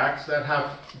contracts that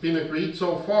have been agreed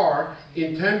so far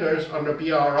in tenders under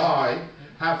BRI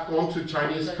have gone to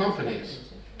Chinese companies.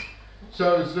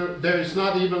 So there is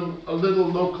not even a little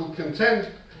local content.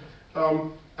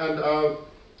 Fridolin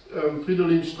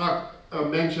Strack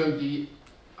mentioned the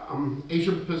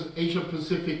Asia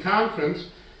Pacific Conference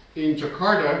in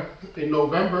Jakarta in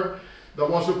November. There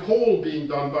was a poll being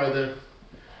done by the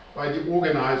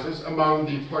organizers among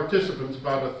the participants,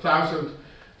 about 1,000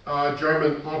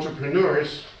 German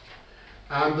entrepreneurs,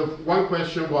 and the one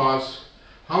question was,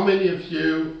 how many of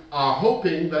you are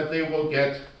hoping that they will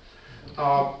get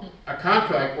a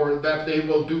contract or that they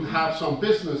will have some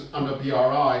business under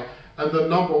BRI? And the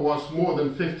number was more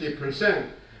than 50%.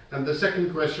 And the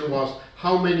second question was,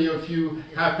 how many of you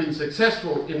have been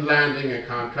successful in landing a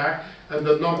contract? And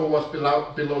the number was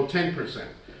below 10%.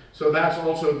 So that's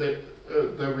also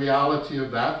the reality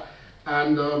of that.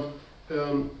 And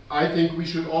I think we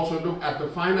should also look at the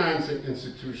financing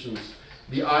institutions,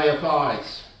 the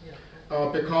IFIs,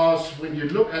 because when you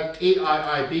look at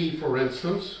AIIB, for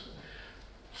instance,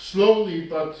 slowly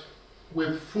but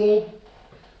with full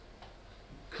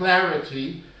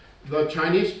clarity, the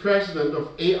Chinese president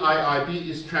of AIIB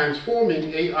is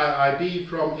transforming AIIB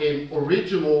from an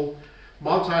original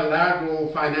multilateral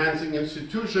financing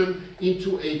institution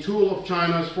into a tool of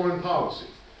China's foreign policy.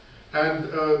 And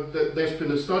there's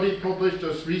been a study published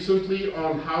just recently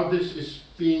on how this is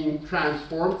being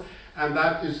transformed, and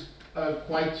that is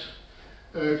quite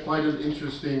an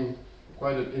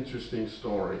interesting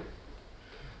story.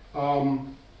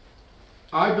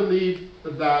 I believe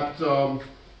that the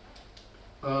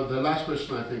last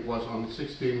question, I think, was on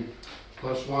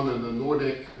 16+1 and the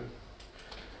Nordic.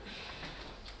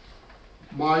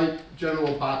 My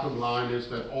general bottom line is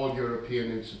that all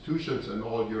European institutions and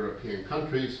all European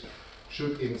countries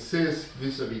should insist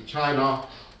vis-à-vis China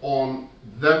on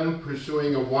them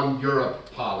pursuing a one Europe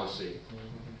policy.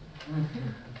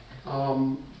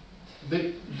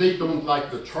 They don't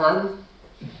like the term,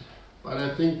 but I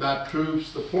think that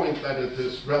proves the point that it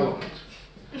is relevant.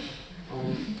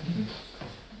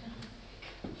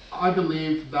 I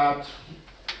believe that,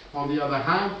 on the other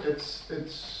hand,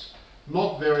 it's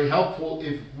not very helpful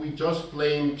if we just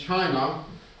blame China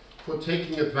for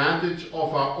taking advantage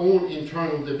of our own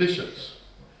internal divisions.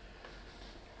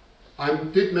 I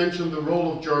did mention the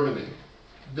role of Germany.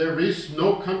 There is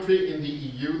no country in the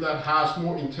EU that has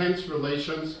more intense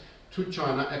relations to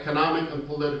China, economic and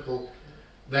political,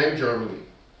 than Germany.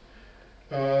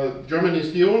 Germany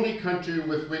is the only country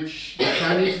with which the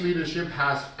Chinese leadership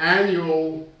has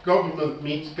annual governmental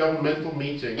meetings,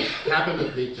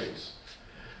 cabinet meetings.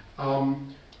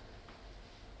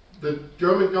 The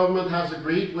German government has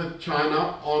agreed with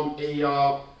China on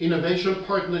an innovation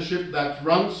partnership that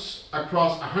runs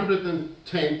across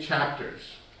 110 chapters.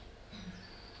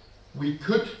 We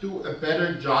could do a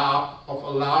better job of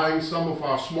allowing some of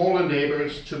our smaller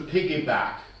neighbors to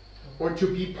piggyback or to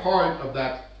be part of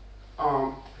that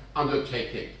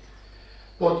undertaking.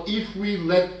 But if we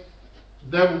let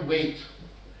them wait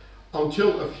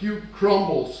until a few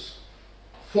crumbles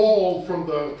fall from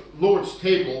the Lord's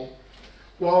table,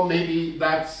 well, maybe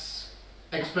that's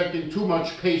expecting too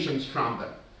much patience from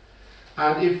them.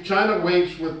 And if China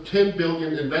waits with 10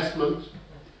 billion investment,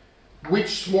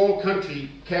 which small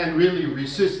country can really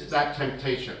resist that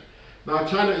temptation? Now,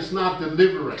 China is not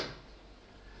delivering.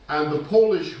 And the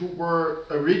Polish, who were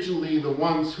originally the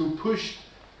ones who pushed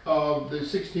the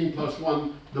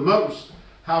 16+1 the most,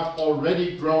 have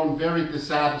already grown very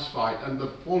dissatisfied. And the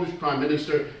Polish Prime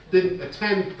Minister didn't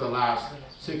attend the last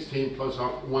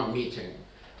 16+1 meeting,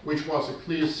 which was a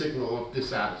clear signal of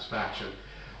dissatisfaction.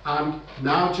 And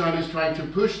now China is trying to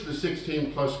push the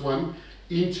 16+1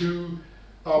 into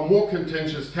more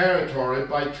contentious territory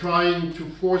by trying to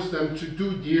force them to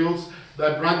do deals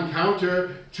that run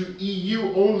counter to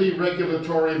EU-only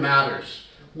regulatory matters,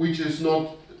 which is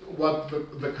not what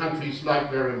the countries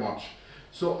like very much.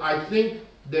 So I think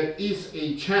there is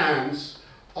a chance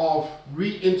of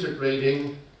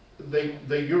reintegrating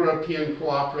the European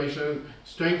cooperation,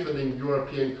 strengthening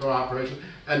European cooperation,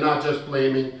 and not just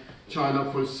blaming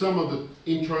China for some of the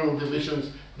internal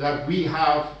divisions that we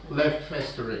have left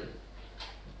festering.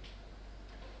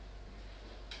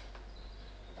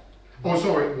 Oh,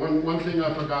 sorry, one thing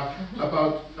I forgot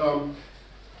about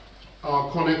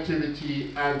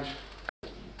connectivity and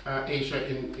Asia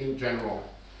in general.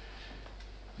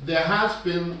 There has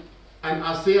been an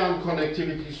ASEAN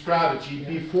connectivity strategy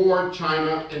before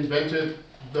China invented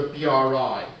the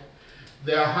BRI.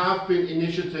 There have been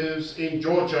initiatives in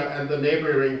Georgia and the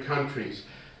neighboring countries.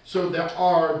 So there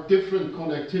are different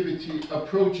connectivity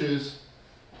approaches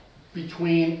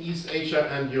between East Asia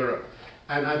and Europe.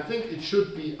 And I think it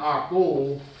should be our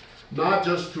goal not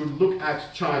just to look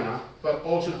at China, but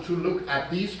also to look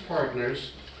at these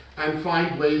partners and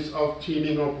find ways of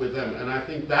teaming up with them. And I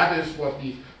think that is what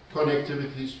the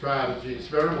connectivity strategy is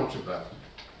very much about.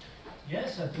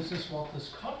 Yes, and this is what this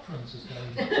conference is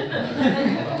going to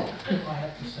be about, I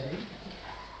have to say.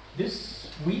 This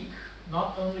week,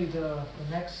 not only the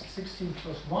next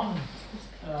 16+1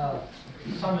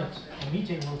 summit or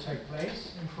meeting will take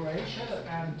place in Croatia,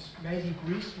 and maybe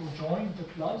Greece will join the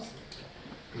club,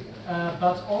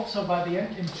 but also by the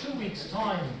end, in 2 weeks'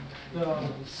 time, the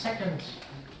second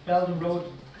Belt and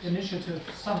Road Initiative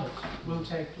Summit will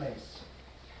take place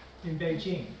in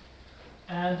Beijing.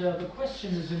 And the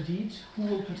question is indeed who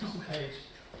will participate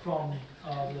from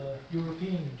the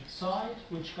European side,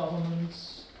 which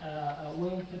governments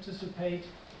will participate,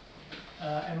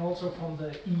 and also from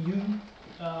the EU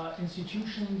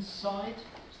institutions side.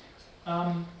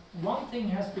 One thing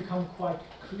has become quite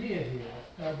clear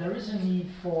here. There is a need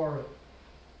for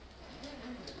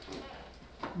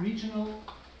regional,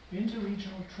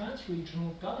 interregional,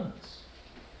 transregional governance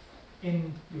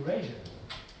in Eurasia.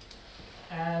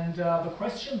 And the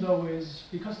question, though, is,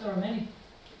 because there are many,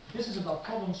 this is about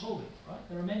problem solving, right?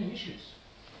 There are many issues.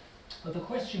 But the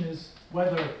question is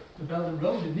whether the Belt and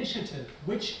Road Initiative,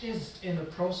 which is in a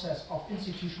process of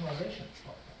institutionalization,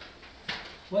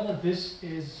 whether this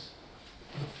is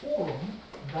the forum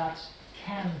that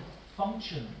can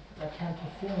function, that can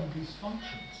perform these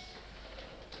functions.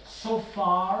 So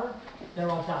far, there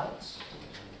are doubts.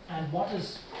 And what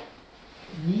is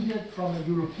needed from a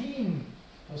European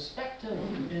perspective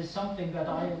is something that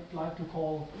I like to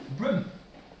call BRIM,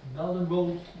 Belt and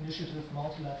Road Initiative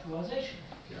Multilateralization.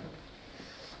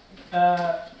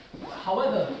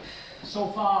 However, so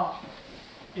far,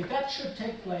 if that should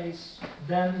take place,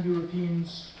 then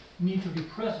Europeans need to be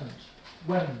present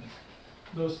when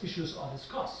those issues are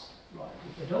discussed. Right?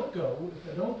 If they don't go, if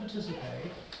they don't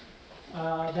participate,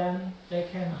 then they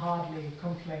can hardly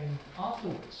complain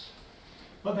afterwards.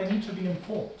 But they need to be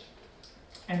informed.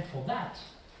 And for that,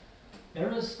 there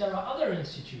are other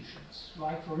institutions,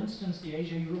 like for instance the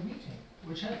Asia-Europe meeting,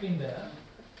 which have been there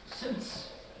since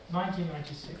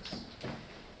 1996,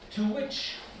 to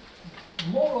which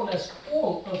more or less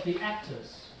all of the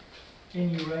actors in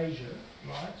Eurasia,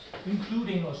 right,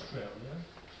 including Australia,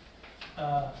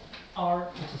 are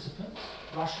participants.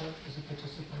 Russia is a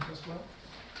participant as well.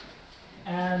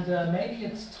 And maybe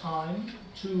it's time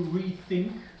to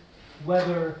rethink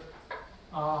whether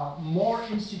more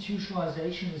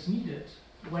institutionalization is needed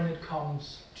when it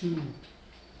comes to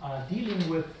dealing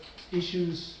with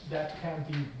issues that can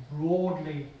be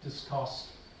broadly discussed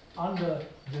under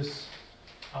this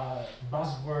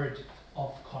buzzword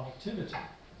of connectivity.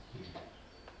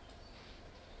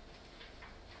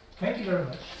 Thank you very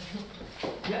much.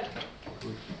 Yeah.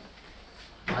 Good.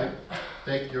 I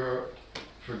beg your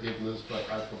forgiveness, but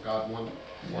I forgot one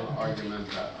argument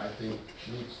that I think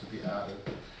needs to be added,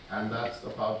 and that's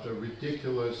about the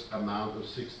ridiculous amount of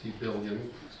 60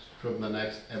 billion from the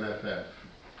next MFF.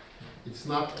 It's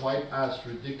not quite as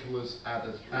ridiculous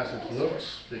as it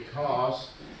looks, because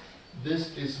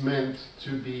this is meant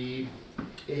to be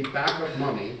a backup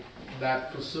money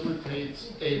that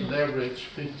facilitates a leverage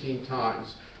 15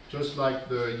 times, just like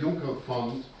the Juncker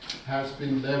Fund has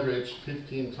been leveraged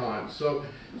 15 times. So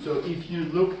if you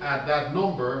look at that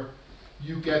number,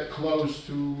 you get close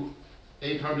to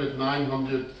 800,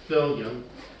 900 billion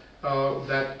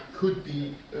that could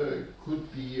be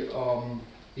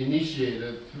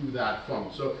initiated through that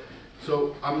fund.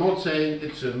 So I'm not saying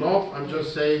it's enough. I'm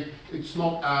just saying it's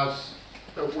not as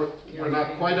we're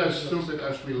not quite as stupid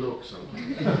as we look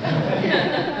sometimes.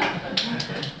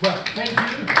 Well, thank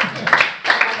you.